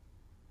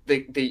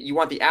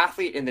the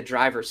athlete in the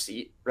driver's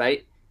seat,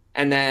 right?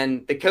 And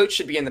then the coach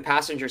should be in the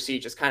passenger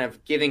seat, just kind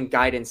of giving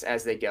guidance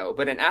as they go.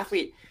 But an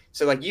athlete,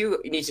 so like you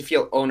need to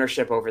feel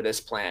ownership over this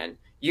plan.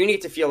 You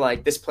need to feel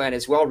like this plan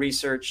is well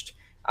researched.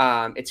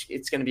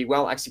 It's going to be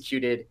well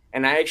executed.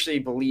 And I actually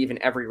believe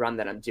in every run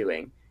that I'm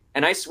doing.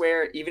 And I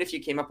swear, even if you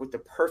came up with the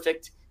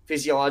perfect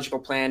physiological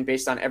plan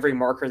based on every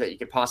marker that you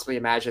could possibly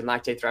imagine,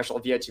 lactate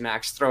threshold, VO2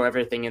 max, throw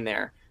everything in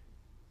there,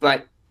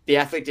 but the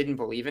athlete didn't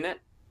believe in it,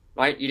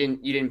 right? You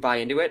didn't buy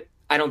into it.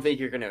 I don't think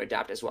you're going to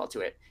adapt as well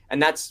to it.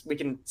 And we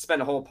can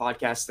spend a whole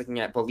podcast looking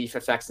at belief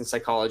effects in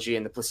psychology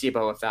and the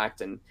placebo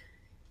effect and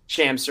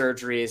sham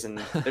surgeries. And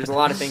there's a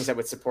lot of things that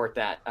would support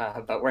that.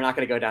 But we're not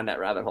going to go down that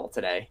rabbit hole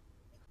today.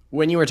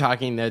 When you were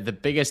talking there, the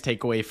biggest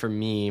takeaway for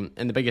me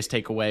and the biggest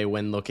takeaway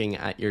when looking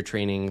at your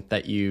training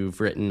that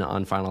you've written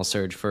on Final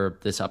Surge for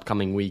this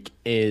upcoming week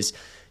is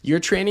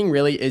your training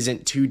really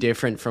isn't too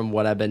different from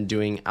what I've been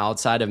doing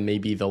outside of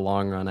maybe the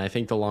long run. I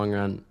think the long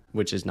run,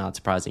 which is not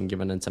surprising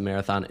given it's a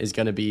marathon, is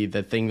going to be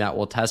the thing that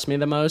will test me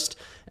the most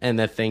and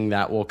the thing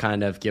that will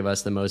kind of give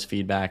us the most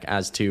feedback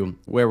as to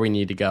where we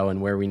need to go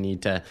and where we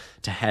need to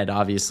head.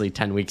 Obviously,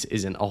 10 weeks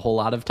isn't a whole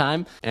lot of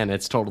time, and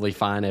it's totally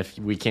fine if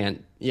we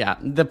can't. Yeah,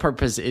 the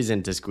purpose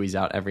isn't to squeeze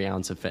out every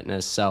ounce of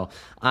fitness. So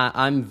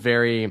I'm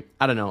very,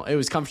 I don't know, it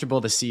was comfortable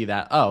to see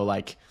that,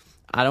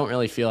 I don't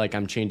really feel like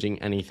I'm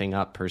changing anything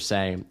up per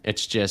se.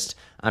 It's just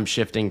I'm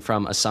shifting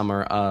from a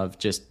summer of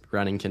just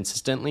running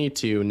consistently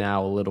to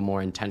now a little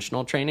more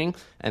intentional training.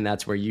 And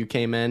that's where you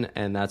came in.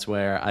 And that's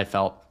where I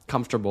felt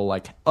comfortable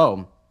like,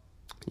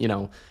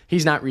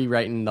 he's not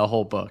rewriting the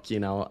whole book.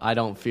 I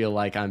don't feel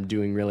like I'm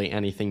doing really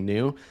anything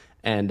new.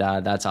 And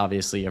that's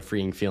obviously a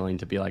freeing feeling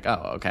to be like,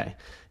 oh, okay,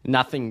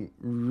 nothing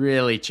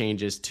really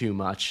changes too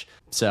much.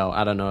 So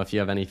I don't know if you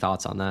have any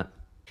thoughts on that.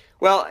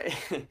 Well,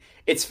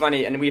 it's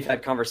funny, and we've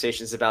had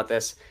conversations about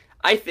this.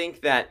 I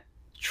think that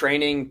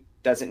training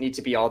doesn't need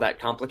to be all that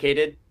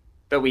complicated,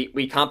 but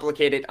we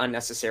complicate it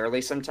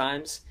unnecessarily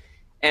sometimes.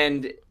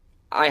 And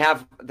I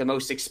have the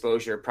most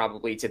exposure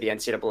probably to the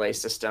NCAA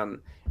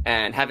system,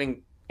 and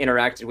having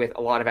interacted with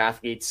a lot of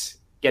athletes,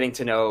 getting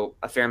to know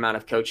a fair amount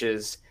of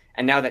coaches,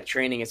 And now that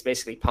training is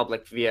basically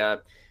public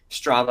via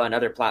Strava and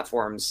other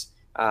platforms,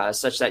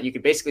 such that you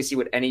could basically see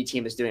what any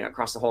team is doing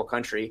across the whole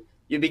country,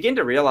 you begin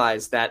to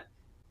realize that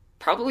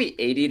probably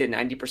 80 to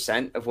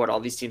 90% of what all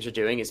these teams are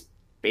doing is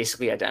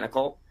basically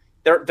identical.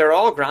 They're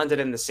all grounded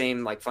in the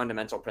same like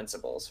fundamental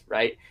principles,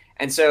 right?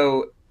 And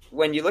so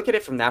when you look at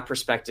it from that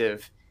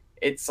perspective,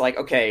 it's like,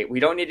 okay, we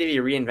don't need to be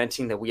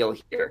reinventing the wheel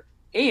here.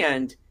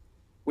 And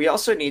we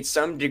also need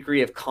some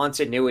degree of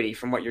continuity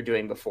from what you're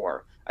doing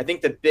before. I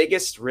think the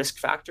biggest risk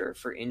factor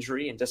for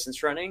injury in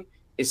distance running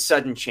is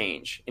sudden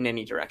change in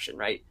any direction,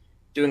 right?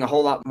 Doing a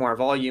whole lot more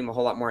volume, a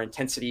whole lot more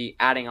intensity,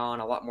 adding on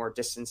a lot more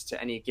distance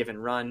to any given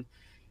run.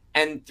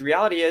 And the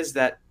reality is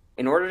that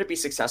in order to be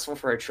successful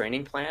for a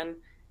training plan,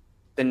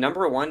 the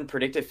number one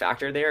predictive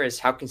factor there is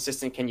how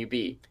consistent can you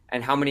be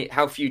and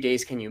how few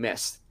days can you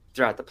miss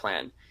throughout the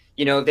plan.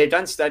 They've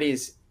done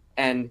studies,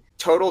 and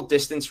total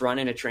distance run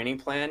in a training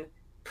plan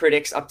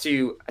predicts up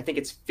to, I think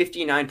it's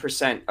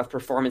 59% of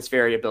performance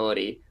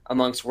variability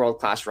amongst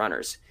world-class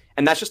runners.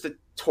 And that's just the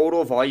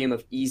total volume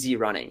of easy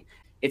running.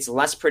 It's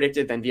less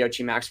predictive than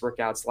VO2 max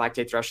workouts,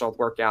 lactate threshold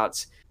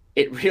workouts.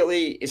 It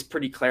really is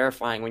pretty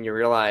clarifying when you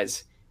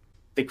realize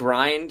the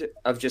grind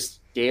of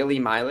just daily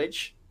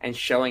mileage and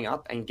showing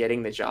up and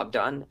getting the job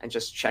done and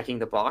just checking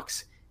the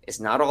box is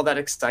not all that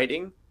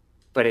exciting,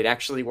 but it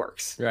actually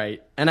works.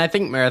 Right. And I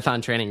think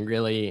marathon training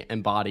really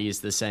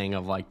embodies the saying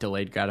of like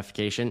delayed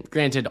gratification.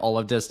 Granted, all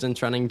of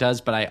distance running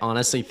does, but I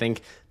honestly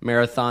think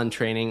marathon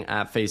training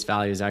at face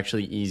value is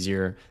actually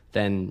easier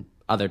than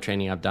other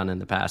training I've done in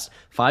the past.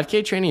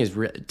 5K training is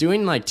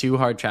doing like 2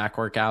 hard track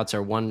workouts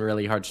or 1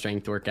 really hard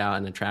strength workout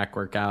and a track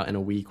workout in a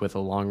week with a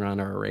long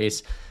run or a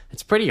race.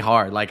 It's pretty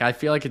hard. Like, I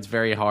feel like it's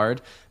very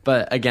hard.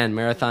 But again,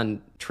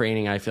 marathon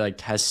training, I feel like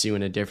tests you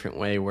in a different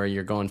way where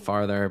you're going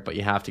farther, but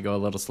you have to go a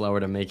little slower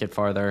to make it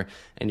farther.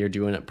 And you're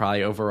doing it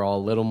probably overall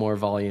a little more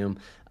volume.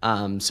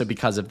 So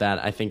because of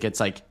that, I think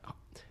it's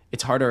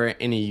harder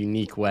in a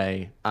unique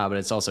way, but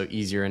it's also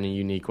easier in a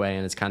unique way.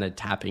 And it's kind of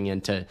tapping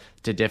into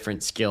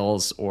different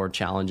skills or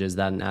challenges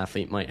that an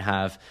athlete might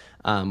have,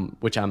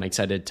 which I'm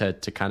excited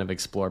to kind of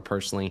explore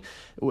personally.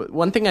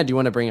 One thing I do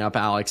want to bring up,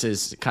 Alex,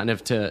 is kind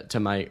of to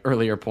my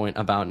earlier point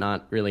about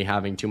not really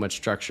having too much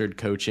structured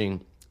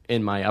coaching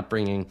in my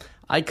upbringing.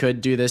 I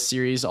could do this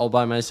series all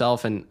by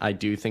myself, and I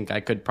do think I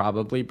could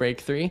probably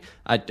break 3.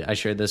 I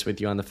shared this with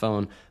you on the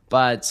phone,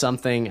 but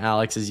something,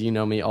 Alex, as you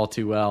know me all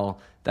too well,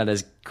 that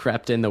has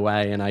crept in the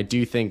way, and I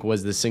do think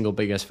was the single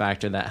biggest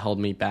factor that held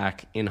me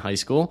back in high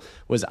school,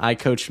 was I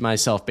coached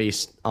myself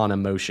based on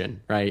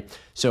emotion, right?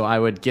 So I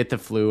would get the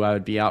flu, I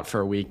would be out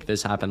for a week.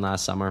 This happened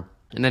last summer.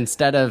 And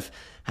instead of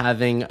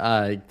having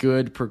a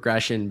good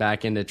progression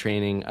back into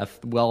training, a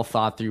well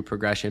thought through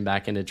progression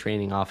back into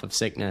training off of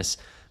sickness,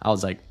 I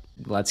was like,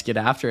 let's get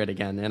after it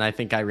again. And I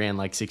think I ran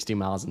like 60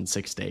 miles in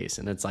 6 days.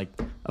 And it's like,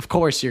 of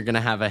course you're going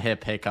to have a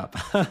hip hiccup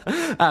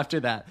after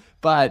that.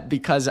 But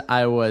because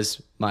I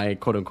was my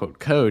quote unquote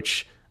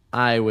coach,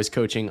 I was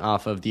coaching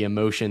off of the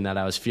emotion that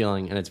I was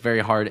feeling. And it's very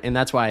hard. And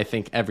that's why I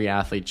think every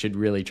athlete should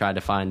really try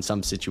to find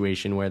some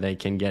situation where they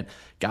can get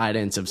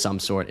guidance of some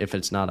sort if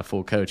it's not a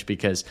full coach,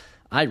 because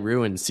I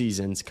ruined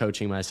seasons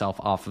coaching myself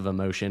off of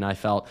emotion. I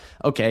felt,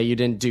 okay, you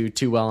didn't do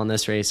too well in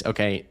this race.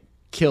 Okay,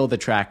 kill the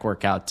track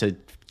workout to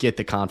get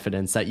the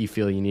confidence that you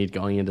feel you need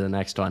going into the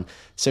next one.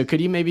 So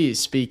could you maybe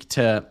speak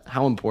to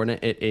how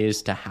important it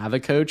is to have a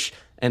coach,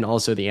 and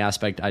also the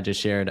aspect I just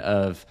shared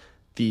of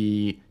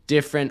the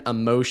different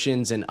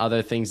emotions and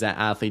other things that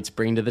athletes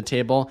bring to the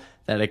table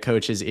that a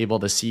coach is able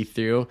to see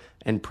through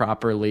and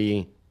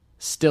properly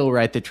still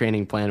write the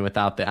training plan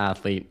without the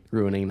athlete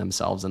ruining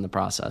themselves in the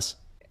process?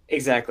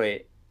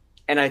 Exactly.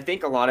 And I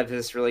think a lot of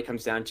this really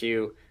comes down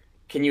to,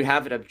 can you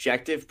have an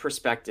objective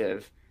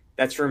perspective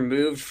that's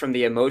removed from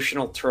the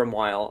emotional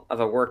turmoil of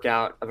a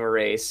workout, of a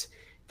race,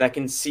 that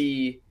can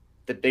see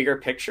the bigger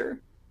picture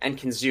and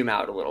can zoom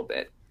out a little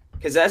bit?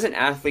 Because as an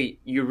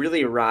athlete, you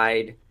really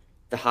ride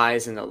the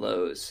highs and the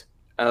lows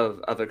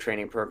of a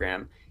training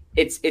program.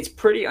 It's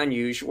pretty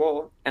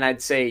unusual, and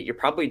I'd say you're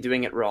probably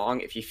doing it wrong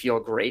if you feel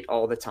great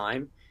all the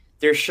time.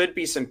 There should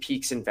be some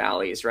peaks and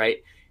valleys,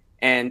 right?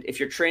 And if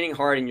you're training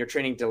hard and you're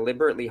training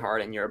deliberately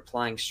hard and you're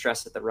applying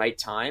stress at the right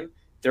time,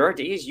 there are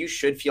days you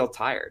should feel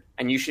tired,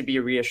 and you should be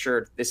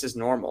reassured this is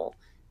normal.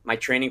 My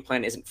training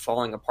plan isn't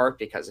falling apart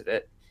because of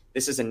it.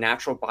 This is a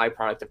natural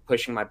byproduct of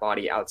pushing my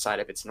body outside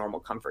of its normal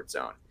comfort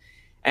zone.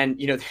 And,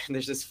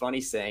 there's this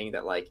funny saying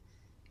that like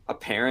a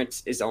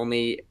parent is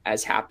only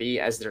as happy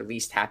as their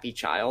least happy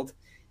child.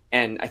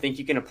 And I think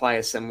you can apply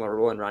a similar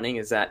rule in running,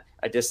 is that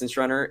a distance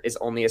runner is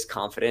only as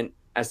confident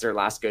as their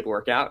last good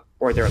workout,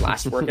 or their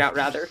last workout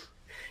rather.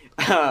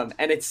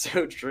 And it's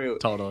so true.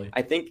 Totally.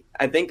 I think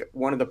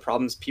one of the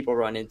problems people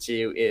run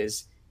into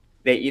is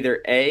they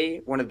either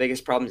one of the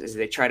biggest problems is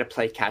they try to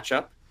play catch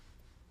up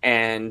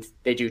and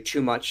they do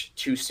too much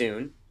too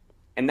soon.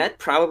 And that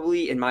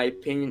probably, in my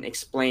opinion,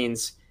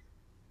 explains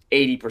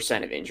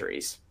 80% of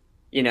injuries.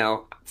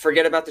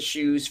 Forget about the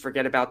shoes,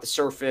 forget about the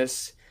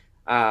surface,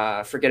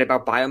 forget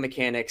about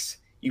biomechanics.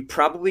 You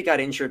probably got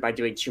injured by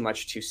doing too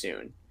much too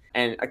soon.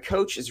 And a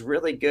coach is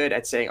really good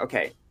at saying,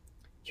 okay,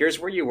 here's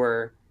where you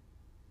were.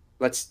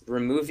 Let's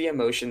remove the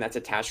emotion that's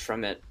attached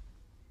from it.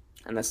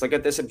 And let's look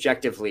at this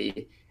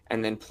objectively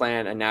and then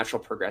plan a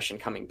natural progression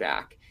coming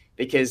back.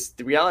 Because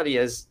the reality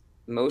is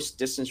most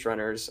distance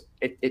runners,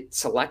 it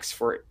selects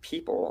for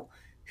people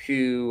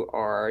who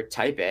are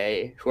type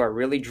A, who are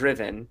really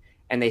driven,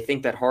 and they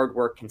think that hard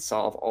work can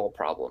solve all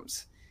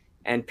problems.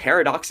 And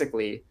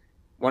paradoxically,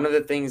 one of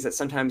the things that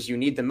sometimes you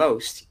need the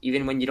most,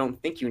 even when you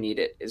don't think you need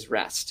it, is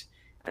rest.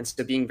 And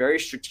so being very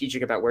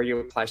strategic about where you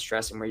apply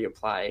stress and where you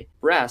apply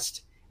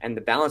rest and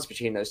the balance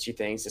between those two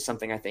things is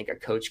something I think a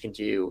coach can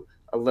do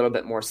a little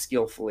bit more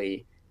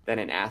skillfully than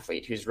an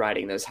athlete who's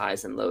riding those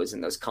highs and lows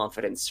and those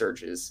confidence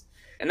surges.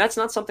 And that's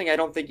not something I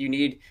don't think you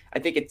need. I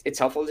think it's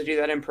helpful to do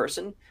that in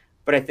person,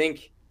 but I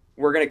think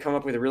we're going to come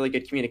up with a really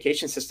good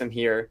communication system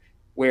here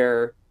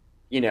where,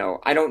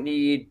 I don't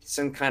need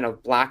some kind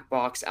of black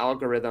box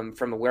algorithm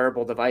from a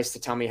wearable device to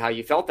tell me how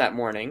you felt that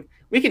morning.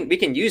 We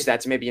can use that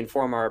to maybe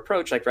inform our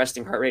approach, like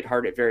resting heart rate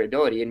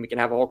variability, and we can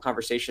have a whole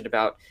conversation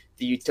about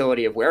the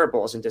utility of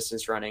wearables in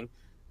distance running.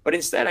 But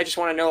instead, I just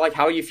want to know, like,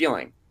 how are you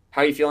feeling?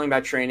 How are you feeling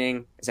about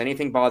training? Is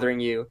anything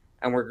bothering you?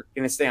 And we're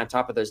going to stay on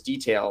top of those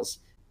details.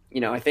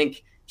 I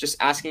think just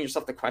asking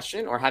yourself the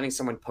question or having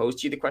someone pose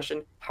to you the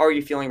question, how are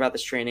you feeling about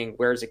this training?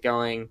 Where is it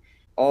going?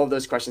 All of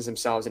those questions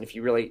themselves, and if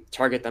you really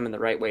target them in the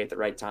right way at the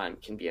right time,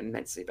 can be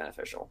immensely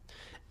beneficial.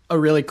 A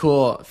really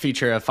cool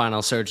feature of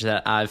Final Surge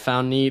that I've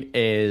found neat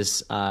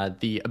is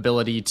the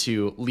ability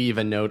to leave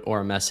a note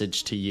or a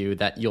message to you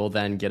that you'll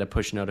then get a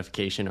push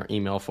notification or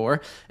email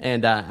for.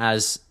 And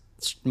as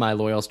my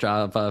loyal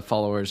Strava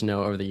followers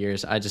know over the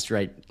years, I just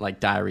write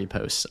like diary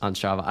posts on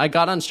Strava. I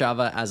got on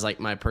Strava as like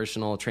my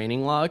personal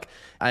training log.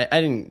 I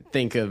didn't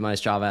think of my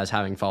Strava as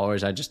having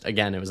followers.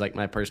 Again, it was like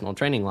my personal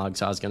training log.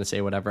 So I was going to say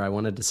whatever I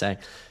wanted to say.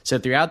 So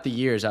throughout the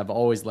years, I've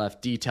always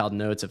left detailed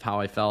notes of how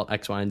I felt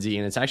X, Y, and Z.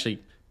 And it's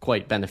actually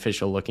quite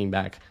beneficial looking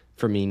back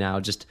for me now,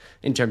 just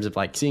in terms of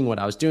like seeing what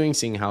I was doing,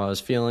 seeing how I was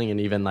feeling,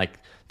 and even like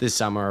this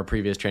summer or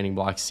previous training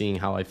blocks, seeing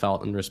how I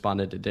felt and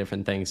responded to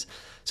different things.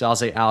 So I'll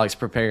say, Alex,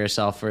 prepare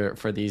yourself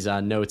for these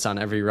notes on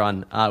every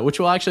run, which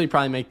will actually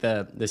probably make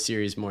the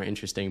series more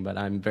interesting, but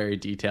I'm very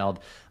detailed.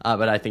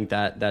 But I think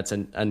that's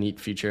a neat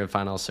feature of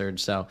Final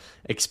Surge. So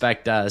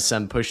expect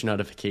some push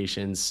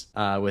notifications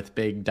with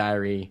big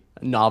diary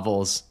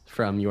novels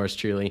from yours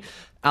truly.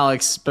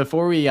 Alex,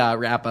 before we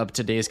wrap up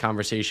today's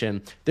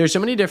conversation, there's so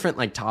many different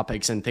like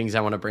topics and things I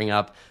want to bring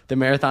up. The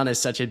marathon is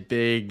such a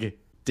big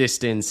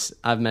distance.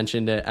 I've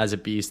mentioned it as a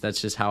beast. That's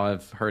just how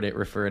I've heard it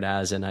referred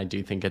as. And I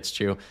do think it's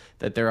true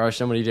that there are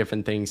so many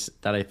different things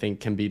that I think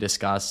can be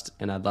discussed,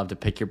 and I'd love to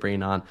pick your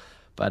brain on.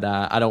 But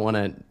I don't want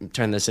to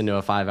turn this into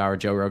a 5-hour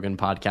Joe Rogan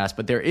podcast.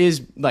 But there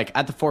is like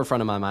at the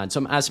forefront of my mind. So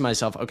I'm asking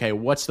myself, okay,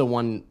 what's the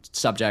one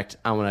subject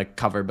I want to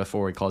cover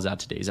before we close out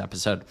today's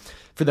episode?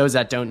 For those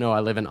that don't know, I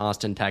live in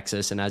Austin,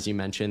 Texas. And as you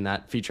mentioned,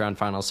 that feature on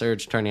Final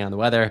Surge, Turning on the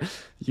Weather,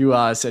 you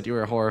said you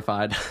were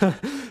horrified.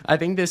 I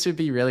think this would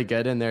be really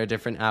good. And there are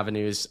different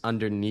avenues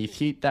underneath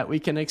heat that we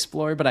can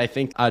explore. But I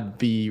think I'd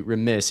be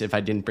remiss if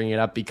I didn't bring it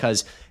up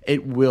because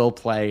it will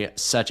play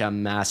such a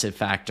massive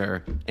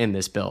factor in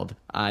this build.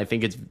 I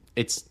think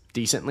it's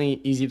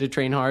decently easy to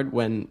train hard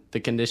when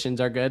the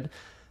conditions are good.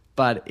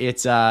 But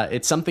it's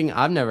something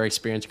I've never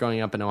experienced growing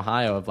up in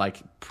Ohio of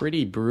like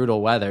pretty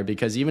brutal weather,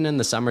 because even in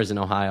the summers in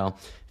Ohio,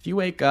 if you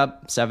wake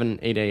up 7,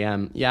 8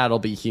 a.m., yeah, it'll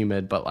be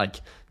humid, but like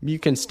you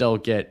can still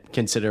get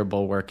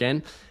considerable work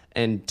in.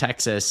 And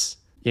Texas,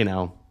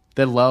 the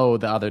low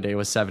the other day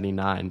was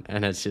 79.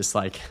 And it's just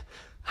like,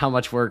 how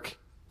much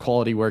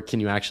quality work can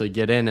you actually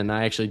get in? And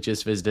I actually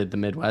just visited the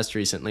Midwest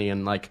recently,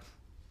 and like,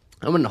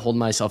 I wouldn't hold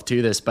myself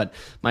to this, but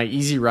my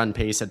easy run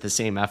pace at the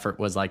same effort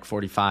was like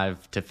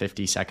 45 to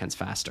 50 seconds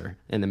faster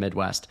in the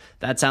Midwest.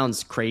 That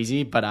sounds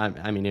crazy, but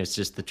I mean, it's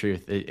just the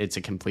truth. It's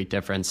a complete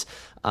difference.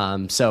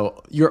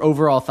 So your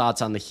overall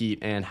thoughts on the heat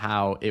and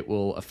how it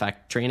will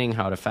affect training,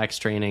 how it affects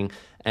training,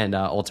 and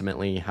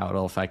ultimately how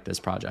it'll affect this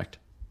project.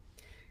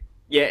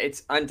 Yeah,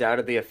 it's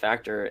undoubtedly a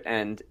factor.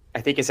 And I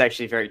think it's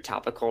actually very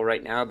topical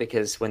right now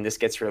because when this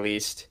gets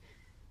released,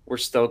 we're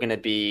still going to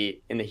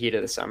be in the heat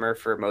of the summer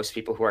for most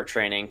people who are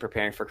training,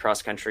 preparing for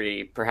cross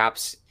country,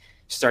 perhaps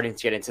starting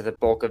to get into the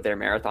bulk of their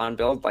marathon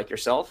build like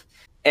yourself.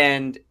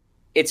 And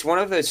it's one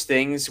of those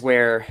things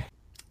where,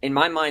 in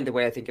my mind, the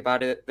way I think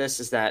about this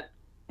is that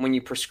when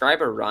you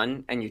prescribe a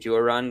run and you do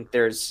a run,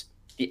 there's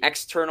the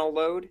external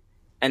load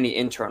and the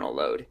internal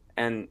load.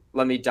 And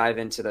let me dive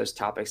into those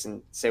topics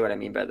and say what I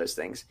mean by those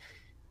things.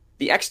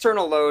 The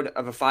external load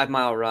of a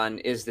 5-mile run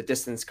is the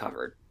distance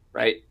covered,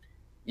 right?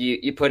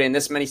 You put in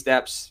this many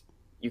steps,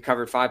 you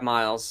covered 5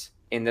 miles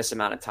in this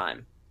amount of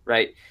time,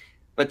 right?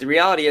 But the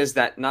reality is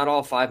that not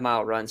all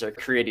 5-mile runs are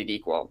created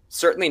equal.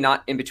 Certainly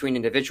not in between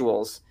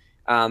individuals,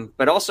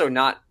 but also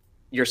not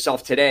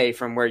yourself today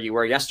from where you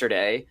were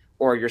yesterday,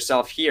 or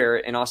yourself here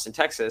in Austin,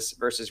 Texas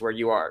versus where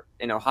you are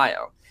in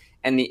Ohio.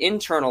 And the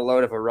internal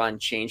load of a run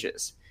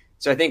changes.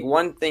 So I think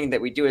one thing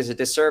that we do as a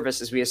disservice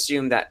is we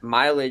assume that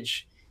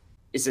mileage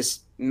is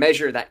this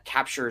measure that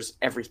captures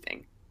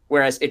everything,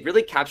 whereas it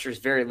really captures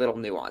very little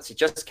nuance. It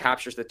just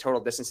captures the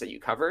total distance that you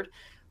covered.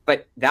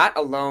 But that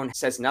alone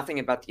says nothing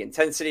about the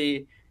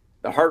intensity,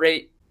 the heart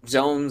rate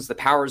zones, the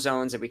power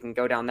zones, and we can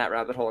go down that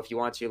rabbit hole if you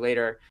want to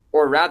later,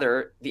 or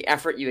rather the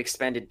effort you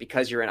expended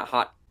because you're in a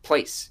hot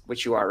place,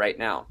 which you are right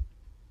now.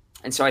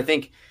 And so I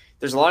think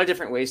there's a lot of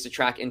different ways to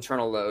track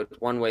internal load.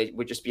 One way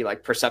would just be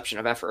like perception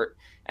of effort.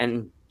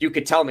 And you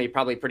could tell me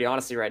probably pretty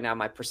honestly right now,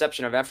 my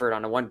perception of effort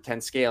on a 1 to 10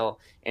 scale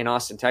in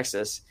Austin,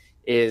 Texas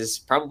is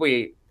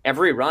probably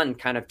every run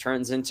kind of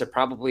turns into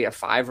probably a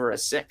 5 or a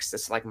 6.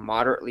 It's like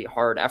moderately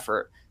hard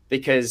effort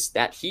because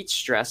that heat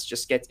stress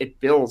it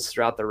builds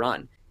throughout the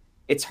run.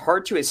 It's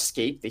hard to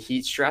escape the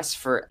heat stress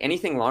for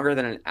anything longer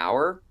than an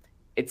hour.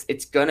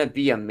 It's going to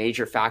be a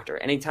major factor.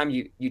 Anytime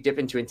you dip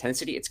into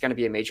intensity, it's going to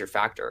be a major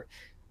factor.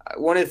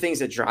 One of the things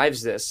that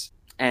drives this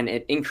and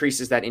it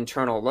increases that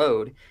internal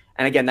load.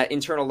 And again, that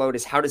internal load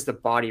is how does the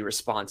body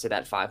respond to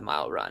that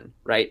 5-mile run,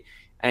 right?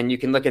 And you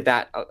can look at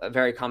that. A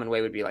very common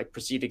way would be like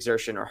perceived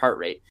exertion or heart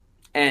rate.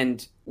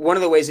 And one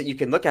of the ways that you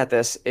can look at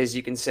this is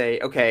you can say,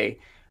 okay,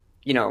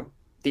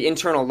 the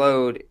internal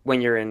load when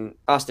you're in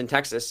Austin,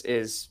 Texas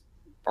is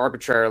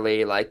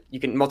arbitrarily like you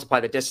can multiply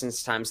the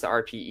distance times the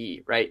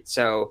RPE, right?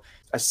 So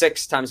a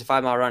 6 times a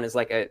 5-mile run is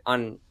like a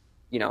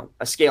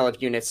scale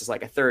of units is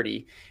like a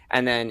 30.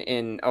 And then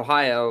in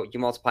Ohio, you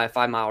multiply a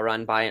 5-mile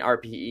run by an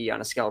RPE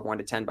on a scale of 1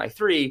 to 10 by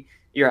 3,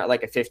 you're at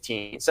like a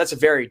 15. So that's a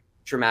very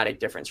dramatic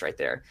difference right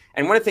there.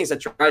 And one of the things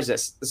that drives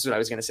this is what I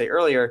was going to say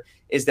earlier,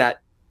 is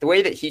that the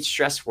way that heat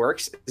stress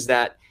works is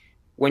that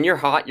when you're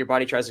hot, your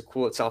body tries to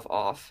cool itself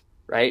off,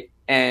 right?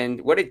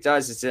 And what it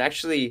does is it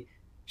actually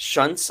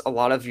shunts a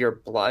lot of your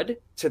blood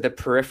to the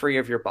periphery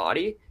of your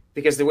body,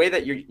 because the way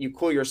that you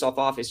cool yourself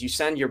off is you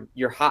send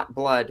your hot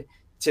blood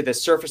to the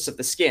surface of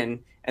the skin,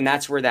 and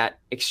that's where that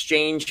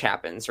exchange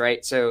happens,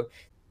 right? So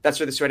that's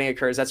where the sweating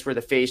occurs. That's where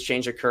the phase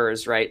change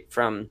occurs, right?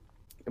 From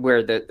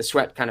where the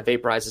sweat kind of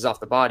vaporizes off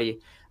the body.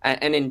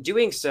 And in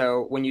doing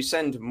so, when you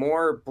send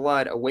more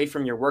blood away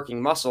from your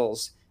working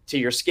muscles to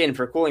your skin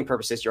for cooling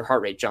purposes, your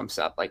heart rate jumps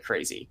up like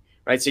crazy,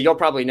 right? So you'll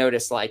probably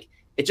notice like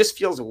it just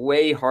feels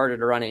way harder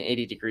to run in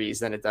 80 degrees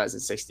than it does in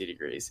 60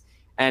 degrees.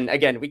 And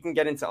again, we can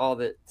get into all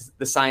the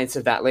science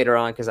of that later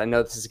on, because I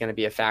know this is going to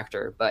be a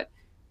factor, but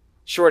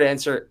short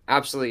answer,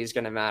 absolutely is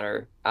going to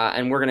matter.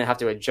 And we're going to have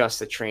to adjust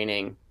the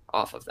training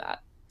off of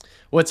that.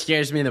 What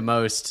scares me the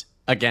most,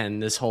 again,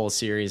 this whole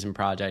series and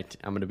project,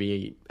 I'm going to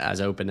be as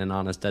open and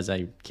honest as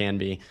I can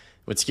be.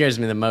 What scares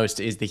me the most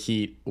is the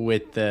heat,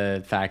 with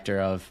the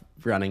factor of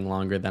running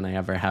longer than I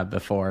ever have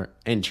before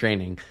in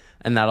training.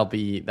 And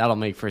that'll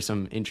make for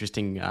some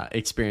interesting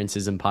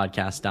experiences and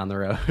podcasts down the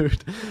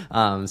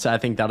road. So I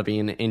think that'll be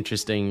an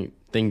interesting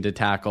thing to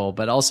tackle.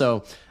 But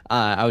also,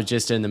 I was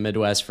just in the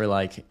Midwest for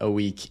like a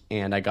week,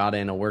 and I got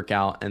in a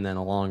workout and then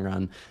a long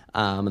run.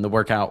 And the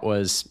workout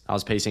was, I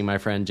was pacing my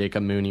friend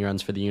Jacob Moon. He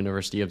runs for the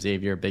University of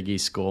Xavier, Big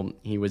East School.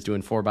 He was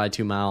doing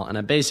 4x2 mile, and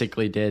I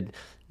basically did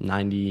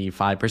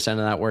 95% of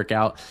that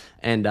workout.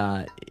 And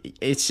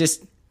it's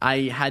just,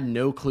 I had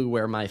no clue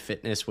where my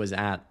fitness was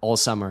at all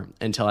summer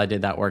until I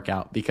did that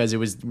workout, because it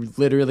was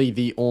literally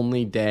the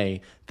only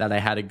day that I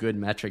had a good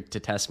metric to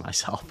test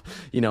myself,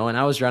 and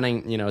I was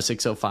running,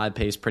 6:05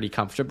 pace pretty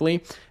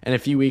comfortably. And a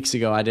few weeks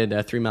ago, I did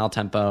a 3-mile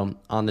tempo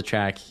on the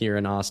track here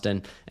in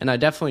Austin. And I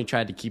definitely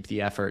tried to keep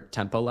the effort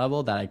tempo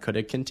level that I could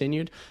have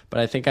continued, but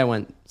I think I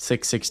went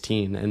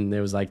 6:16, and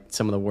it was like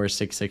some of the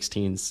worst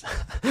 6:16s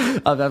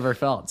I've ever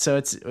felt. So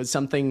it's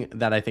something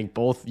that I think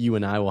both you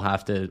and I will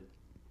have to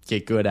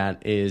get good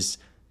at, is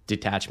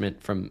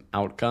detachment from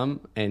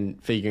outcome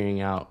and figuring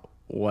out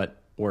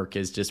what work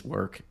is just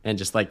work, and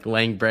just like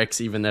laying bricks,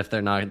 even if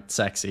they're not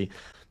sexy.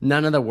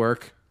 None of the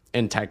work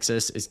in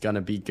Texas is going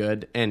to be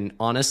good. And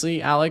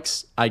honestly,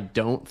 Alex, I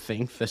don't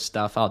think the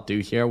stuff I'll do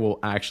here will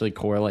actually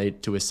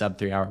correlate to a sub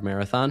 3-hour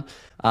marathon.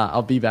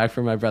 I'll be back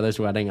for my brother's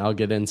wedding. I'll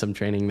get in some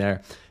training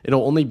there.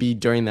 It'll only be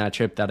during that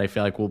trip that I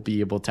feel like we'll be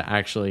able to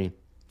actually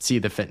see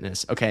the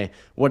fitness. Okay,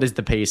 what is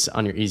the pace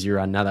on your easy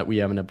run now that we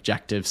have an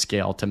objective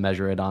scale to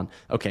measure it on?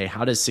 Okay,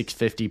 how does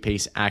 650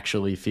 pace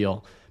actually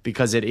feel?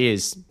 Because it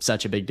is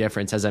such a big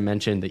difference. As I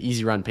mentioned, the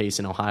easy run pace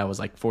in Ohio was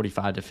like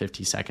 45 to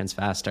 50 seconds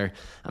faster.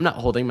 I'm not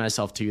holding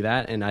myself to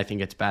that, and I think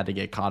it's bad to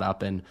get caught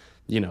up in,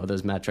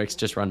 those metrics.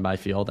 Just run by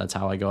feel. That's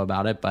how I go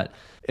about it. But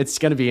it's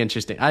going to be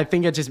interesting. I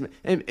think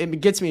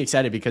it gets me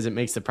excited because it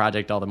makes the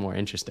project all the more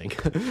interesting,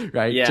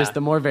 right? Yeah. Just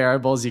the more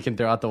variables you can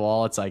throw at the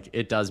wall, it's like,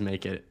 it does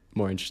make it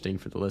more interesting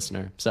for the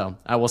listener. So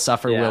I will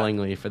suffer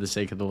willingly for the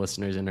sake of the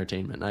listener's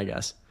entertainment, I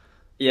guess.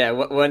 Yeah,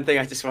 one thing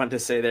I just wanted to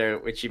say there,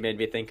 which you made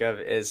me think of,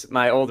 is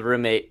my old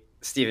roommate,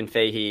 Stephen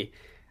Fahey.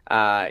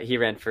 He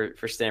ran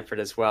for Stanford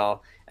as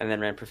well, and then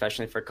ran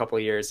professionally for a couple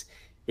of years.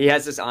 He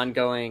has this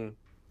ongoing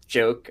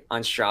joke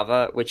on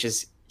Strava, which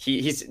is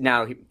he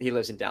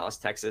lives in Dallas,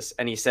 Texas,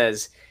 and he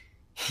says,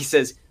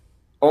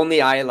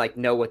 only I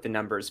know what the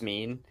numbers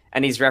mean.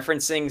 And he's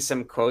referencing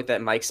some quote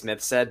that Mike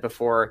Smith said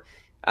before.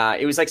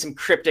 It was like some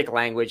cryptic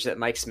language that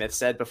Mike Smith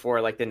said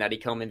before the Nutty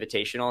Comb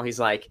Invitational. He's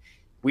like,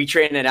 we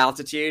train at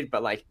altitude,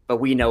 but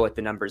we know what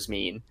the numbers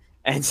mean.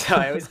 And so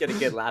I always get a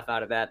good laugh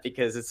out of that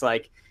because it's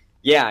like,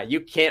 yeah,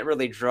 you can't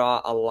really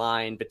draw a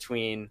line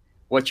between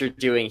what you're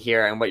doing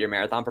here and what your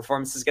marathon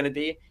performance is going to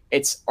be.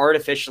 It's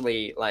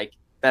artificially like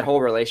that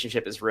whole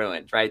relationship is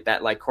ruined, right?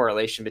 That like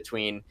correlation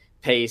between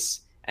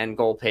pace and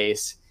goal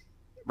pace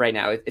right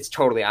now, it's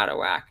totally out of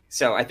whack.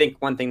 So I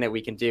think one thing that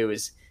we can do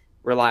is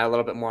rely a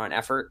little bit more on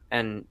effort.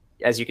 And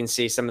as you can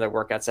see, some of the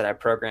workouts that I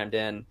programmed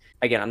in,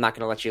 again, I'm not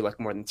going to let you look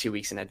more than 2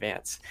 weeks in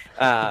advance.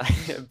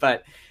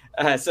 But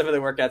some of the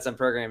workouts I'm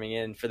programming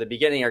in for the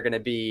beginning are going to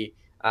be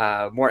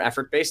more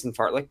effort-based and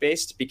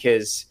fartlek-based,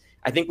 because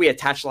I think we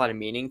attach a lot of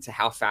meaning to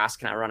how fast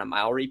can I run a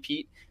mile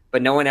repeat,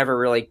 but no one ever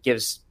really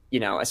gives,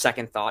 a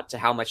second thought to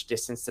how much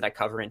distance did I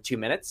cover in 2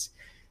 minutes.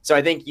 So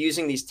I think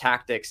using these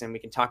tactics, and we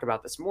can talk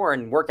about this more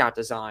in workout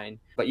design,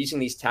 but using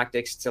these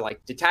tactics to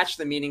like detach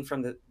the meaning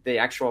from the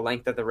actual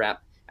length of the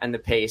rep and the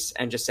pace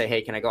and just say,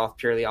 hey, can I go off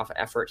purely off of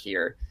effort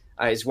here,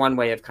 is one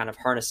way of kind of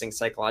harnessing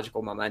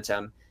psychological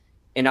momentum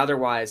in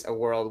otherwise a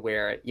world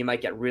where you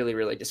might get really,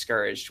 really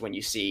discouraged when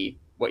you see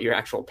what your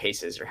actual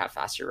pace is or how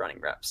fast you're running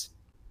reps.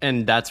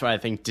 And that's why I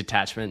think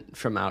detachment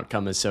from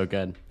outcome is so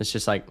good. It's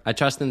just like, I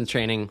trust in the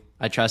training.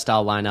 I trust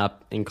I'll line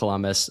up in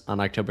Columbus on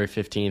October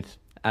 15th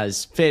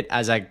as fit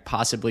as I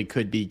possibly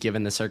could be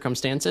given the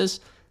circumstances.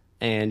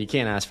 And you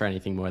can't ask for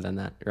anything more than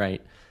that,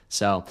 right?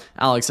 So,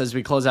 Alex, as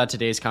we close out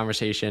today's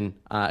conversation,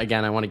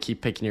 again, I want to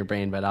keep picking your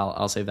brain, but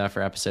I'll save that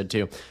for episode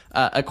 2.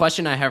 A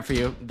question I have for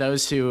you,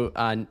 those who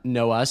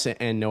know us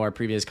and know our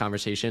previous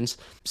conversations,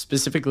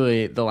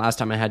 specifically the last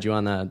time I had you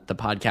on the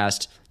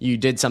podcast, you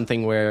did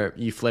something where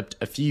you flipped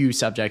a few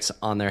subjects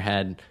on their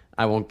head.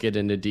 I won't get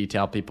into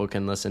detail. People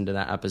can listen to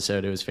that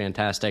episode. It was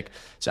fantastic.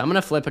 So I'm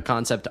going to flip a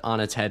concept on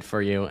its head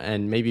for you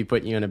and maybe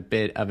put you in a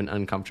bit of an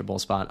uncomfortable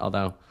spot,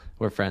 although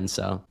we're friends,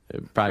 so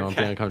it probably won't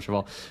be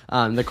uncomfortable.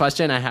 The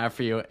question I have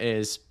for you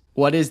is,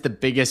 what is the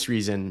biggest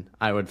reason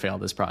I would fail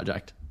this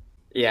project?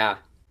 Yeah.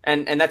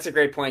 And that's a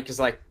great point, because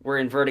like we're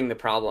inverting the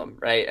problem,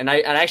 right? And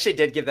I actually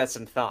did give that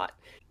some thought.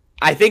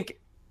 I think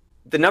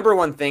the number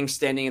one thing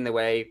standing in the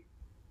way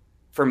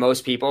for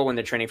most people when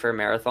they're training for a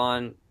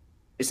marathon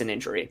is an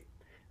injury,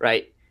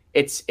 right?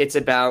 It's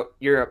about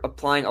you're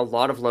applying a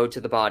lot of load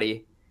to the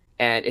body.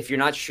 And if you're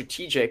not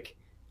strategic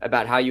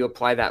about how you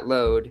apply that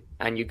load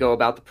and you go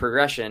about the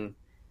progression,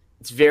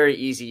 it's very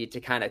easy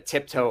to kind of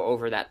tiptoe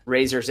over that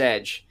razor's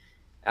edge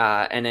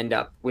and end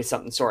up with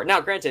something sore.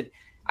 Now, granted,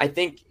 I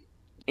think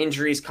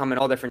injuries come in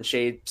all different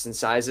shapes and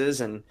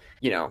sizes. And,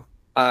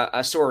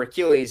 a sore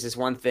Achilles is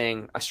one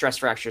thing, a stress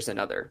fracture is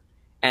another.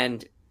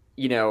 And,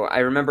 I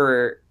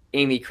remember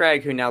Amy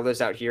Craig, who now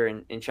lives out here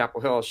in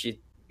Chapel Hill, she's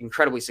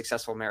incredibly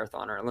successful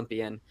marathoner,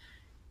 Olympian,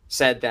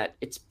 said that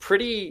it's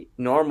pretty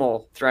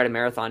normal throughout a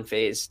marathon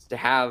phase to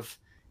have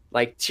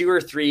like 2 or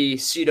 3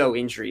 pseudo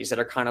injuries that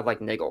are kind of like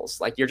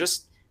niggles. Like you're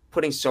just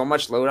putting so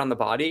much load on the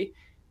body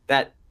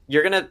that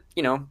you're going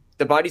to,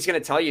 the body's going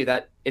to tell you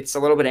that it's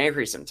a little bit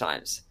angry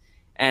sometimes.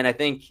 And I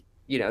think,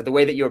 the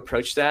way that you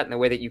approach that and the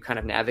way that you kind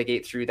of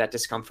navigate through that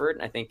discomfort,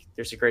 and I think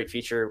there's a great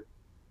feature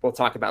we'll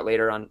talk about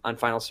later on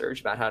Final Surge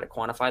about how to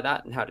quantify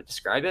that and how to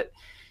describe it,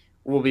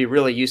 will be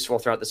really useful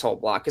throughout this whole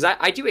block. Because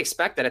I do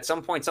expect that at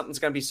some point something's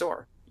going to be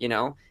sore,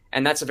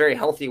 and that's a very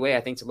healthy way,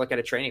 I think, to look at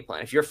a training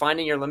plan. If you're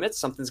finding your limits,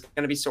 something's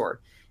going to be sore.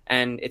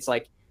 And it's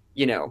like,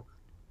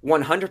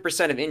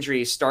 100% of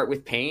injuries start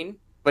with pain,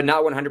 but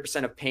not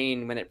 100% of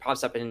pain when it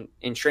pops up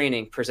in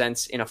training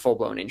presents in a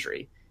full-blown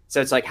injury.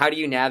 So it's like, how do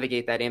you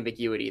navigate that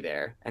ambiguity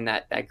there and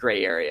that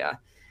gray area?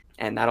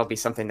 And that'll be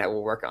something that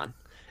we'll work on.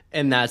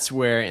 And that's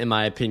where, in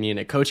my opinion,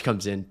 a coach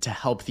comes in to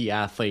help the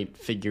athlete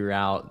figure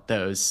out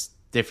those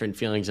different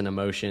feelings and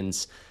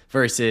emotions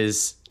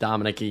versus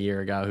Dominic a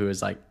year ago, who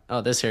was like,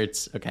 oh, this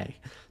hurts. Okay,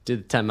 do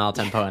the 10-mile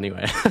tempo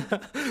anyway.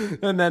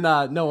 And then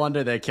no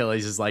wonder the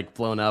Achilles is like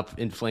blown up,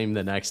 inflamed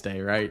the next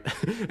day, right?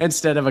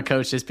 Instead of a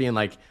coach just being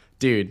like,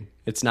 dude,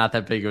 it's not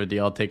that big of a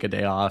deal. Take a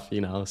day off,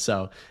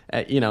 So,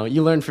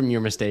 you learn from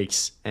your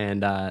mistakes.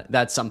 And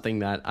that's something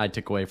that I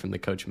took away from the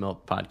Coach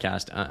Milt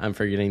podcast. I'm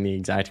forgetting the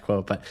exact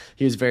quote, but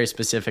he was very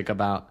specific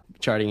about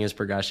charting his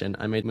progression.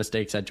 I made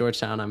mistakes at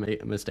Georgetown. I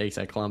made mistakes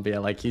at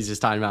Columbia. Like, he's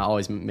just talking about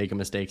always making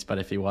mistakes. But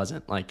if he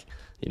wasn't, like,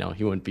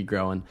 he wouldn't be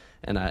growing.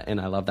 And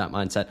I love that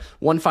mindset.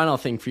 One final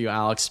thing for you,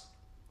 Alex.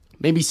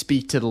 Maybe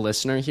speak to the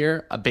listener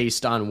here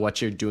based on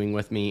what you're doing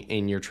with me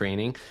in your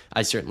training.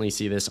 I certainly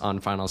see this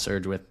on Final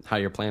Surge with how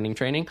you're planning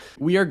training.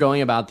 We are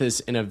going about this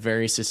in a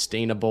very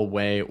sustainable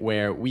way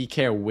where we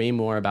care way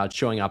more about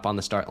showing up on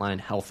the start line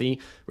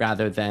healthy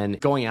rather than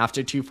going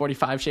after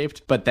 245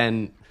 shaped, but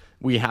then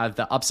we have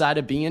the upside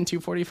of being in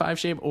 245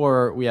 shape,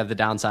 or we have the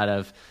downside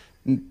of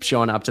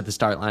showing up to the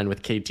start line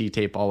with KT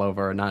tape all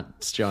over, or not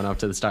showing up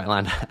to the start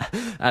line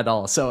at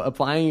all. So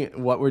applying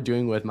what we're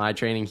doing with my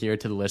training here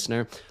to the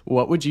listener,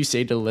 what would you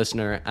say to the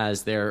listener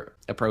as they're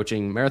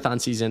approaching marathon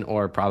season,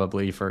 or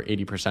probably for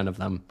 80% of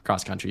them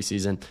cross-country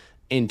season,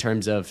 in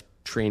terms of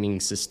training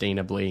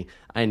sustainably?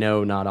 I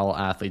know not all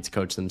athletes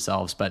coach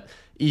themselves, but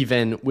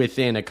even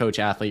within a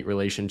coach-athlete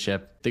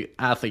relationship, the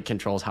athlete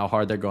controls how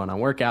hard they're going on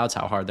workouts,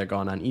 how hard they're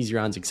going on easy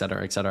runs, et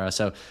cetera, et cetera.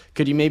 So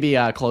could you maybe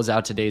close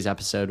out today's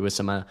episode with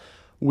some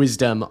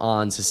wisdom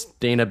on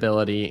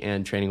sustainability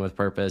and training with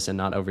purpose and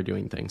not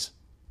overdoing things?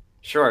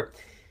 Sure.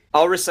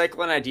 I'll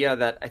recycle an idea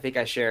that I think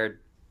I shared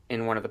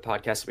in one of the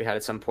podcasts we had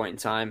at some point in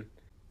time.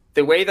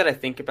 The way that I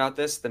think about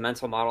this, the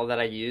mental model that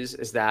I use,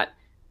 is that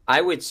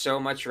I would so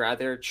much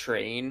rather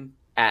train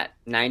at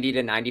 90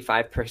 to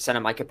 95%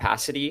 of my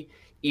capacity,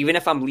 even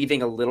if I'm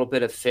leaving a little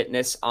bit of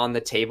fitness on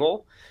the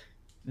table,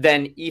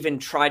 than even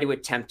try to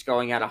attempt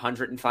going at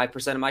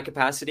 105% of my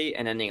capacity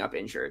and ending up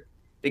injured.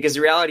 Because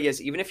the reality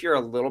is, even if you're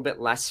a little bit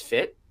less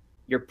fit,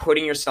 you're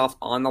putting yourself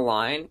on the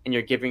line and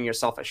you're giving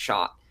yourself a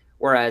shot.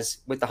 Whereas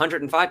with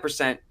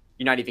 105%,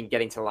 you're not even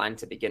getting to the line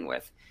to begin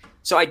with.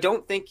 So I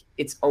don't think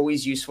it's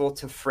always useful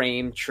to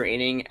frame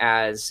training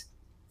as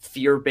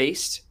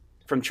fear-based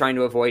from trying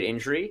to avoid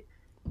injury,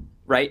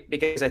 right?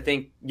 Because I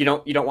think you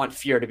don't want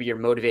fear to be your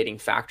motivating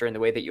factor in the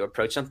way that you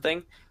approach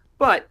something.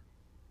 But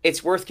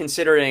it's worth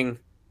considering,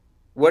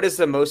 what is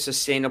the most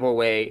sustainable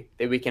way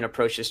that we can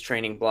approach this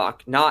training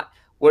block? Not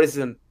what is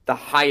the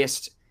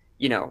highest,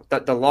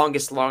 the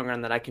longest long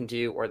run that I can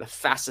do or the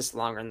fastest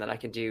long run that I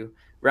can do.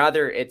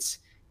 Rather, it's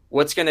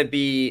what's going to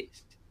be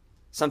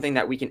something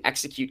that we can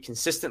execute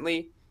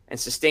consistently and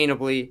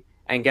sustainably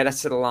and get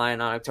us to the line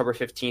on October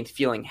 15th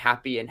feeling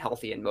happy and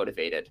healthy and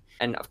motivated.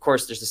 And of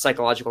course, there's a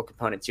psychological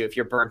component too. If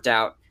you're burnt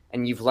out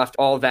and you've left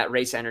all of that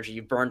race energy,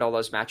 you've burned all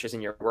those matches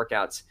in your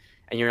workouts,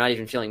 and you're not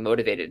even feeling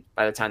motivated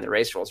by the time the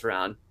race rolls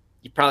around,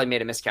 you probably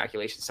made a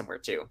miscalculation somewhere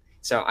too.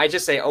 So I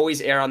just say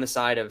always err on the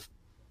side of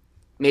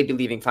maybe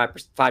leaving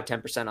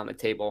 10% on the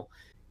table,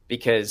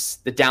 because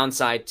the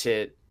downside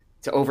to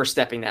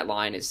overstepping that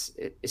line is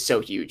so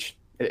huge.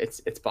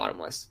 It's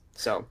bottomless.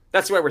 So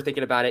that's the way we're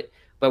thinking about it.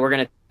 But we're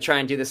going to try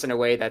and do this in a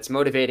way that's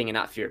motivating and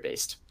not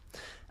fear-based.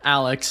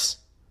 Alex,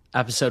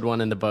 episode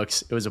 1 in the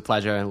books. It was a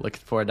pleasure.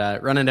 Looking forward to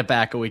running it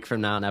back a week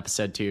from now on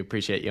episode 2.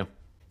 Appreciate you.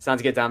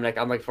 Sounds good, Dominic.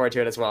 I'm looking forward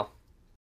to it as well.